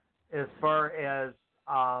as far as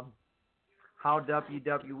how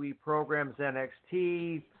WWE programs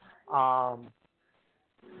NXT.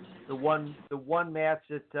 The one match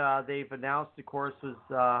that they've announced, of course, was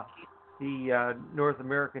the North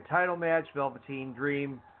American title match, Velveteen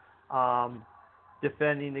Dream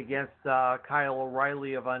defending against Kyle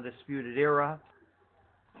O'Reilly of Undisputed Era.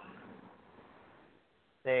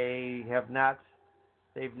 They have not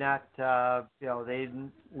They've not, they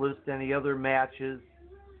didn't list any other matches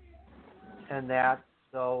and that.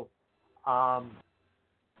 So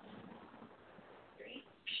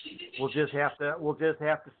we'll just have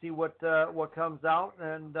to see what comes out,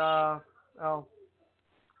 and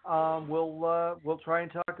we'll try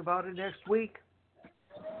and talk about it next week.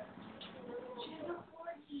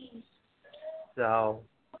 So,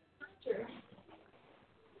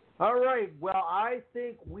 all right. Well, I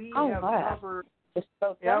think we have covered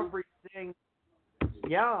everything.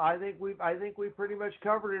 Yeah, I think we pretty much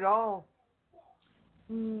covered it all.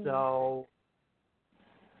 So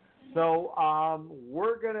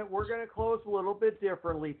we're gonna close a little bit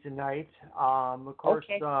differently tonight. Of course,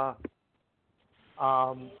 the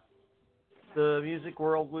music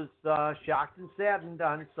world was shocked and saddened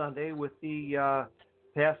on Sunday with the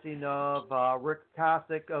passing of Rick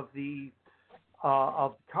Kosick of the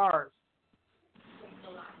Cars.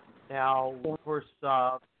 Now, of course,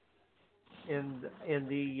 in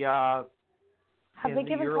the have they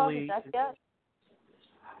given cause of death yet?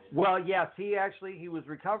 Well, yes, he was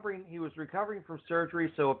recovering. He was recovering from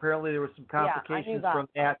surgery, so apparently there was some complications from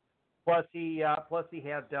that. Plus he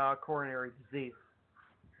had coronary disease.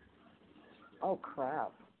 Oh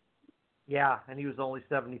crap! Yeah, and he was only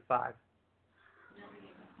 75.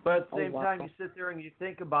 But at the same time, you sit there and you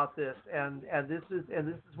think about this, and this is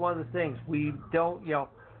one of the things we don't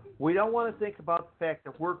want to think about the fact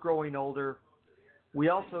that we're growing older. We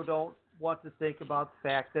also don't want to think about the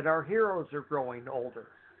fact that our heroes are growing older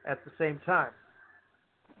at the same time.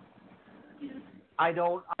 I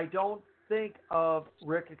don't think of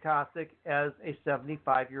Rick Kosick as a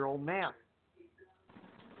 75-year-old man.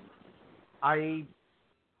 I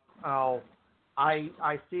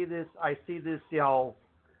see this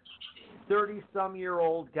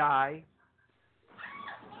 30-some-year-old guy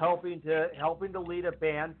helping to lead a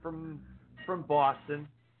band from Boston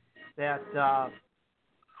that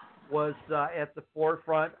was at the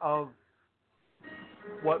forefront of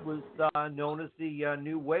what was known as the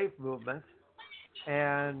New Wave movement,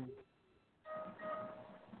 and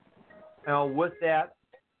with that,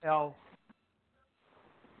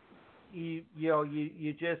 you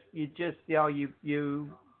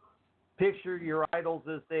picture your idols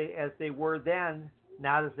as they were then,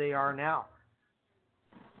 not as they are now.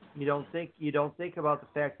 You don't think about the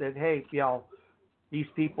fact that, hey, these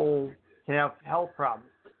people can have health problems.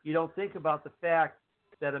 You don't think about the fact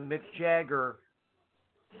that a Mick Jagger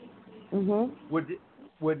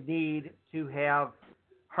would need to have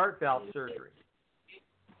heart valve surgery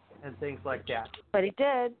and things like that. But he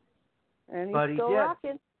did, and he's still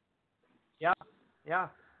rocking. Yeah,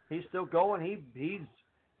 he's still going. He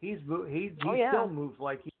still moves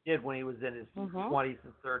like he did when he was in his 20s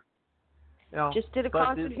and 30s. Just did a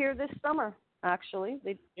concert here this summer. Actually,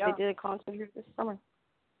 they did a concert here this summer.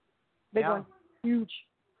 Big one, huge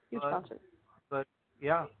concert.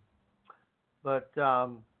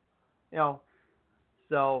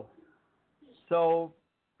 So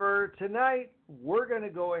for tonight, we're going to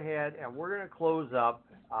go ahead and we're going to close up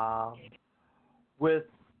with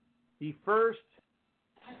the first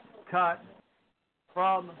cut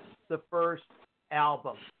from the first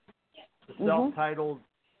album, the self-titled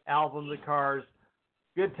album, The Cars,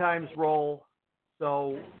 Good Times Roll.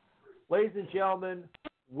 So, ladies and gentlemen,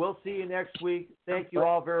 we'll see you next week. Thank you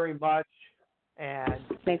all very much, and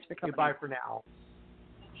thanks for coming. Goodbye for now.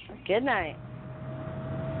 Good night.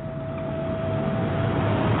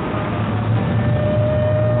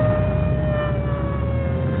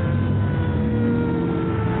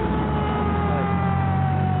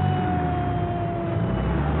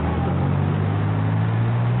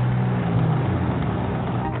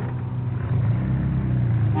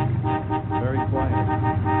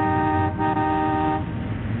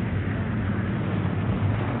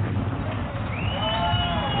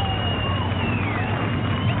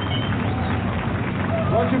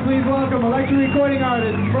 Please welcome electric recording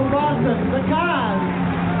artist from Boston, The Cars.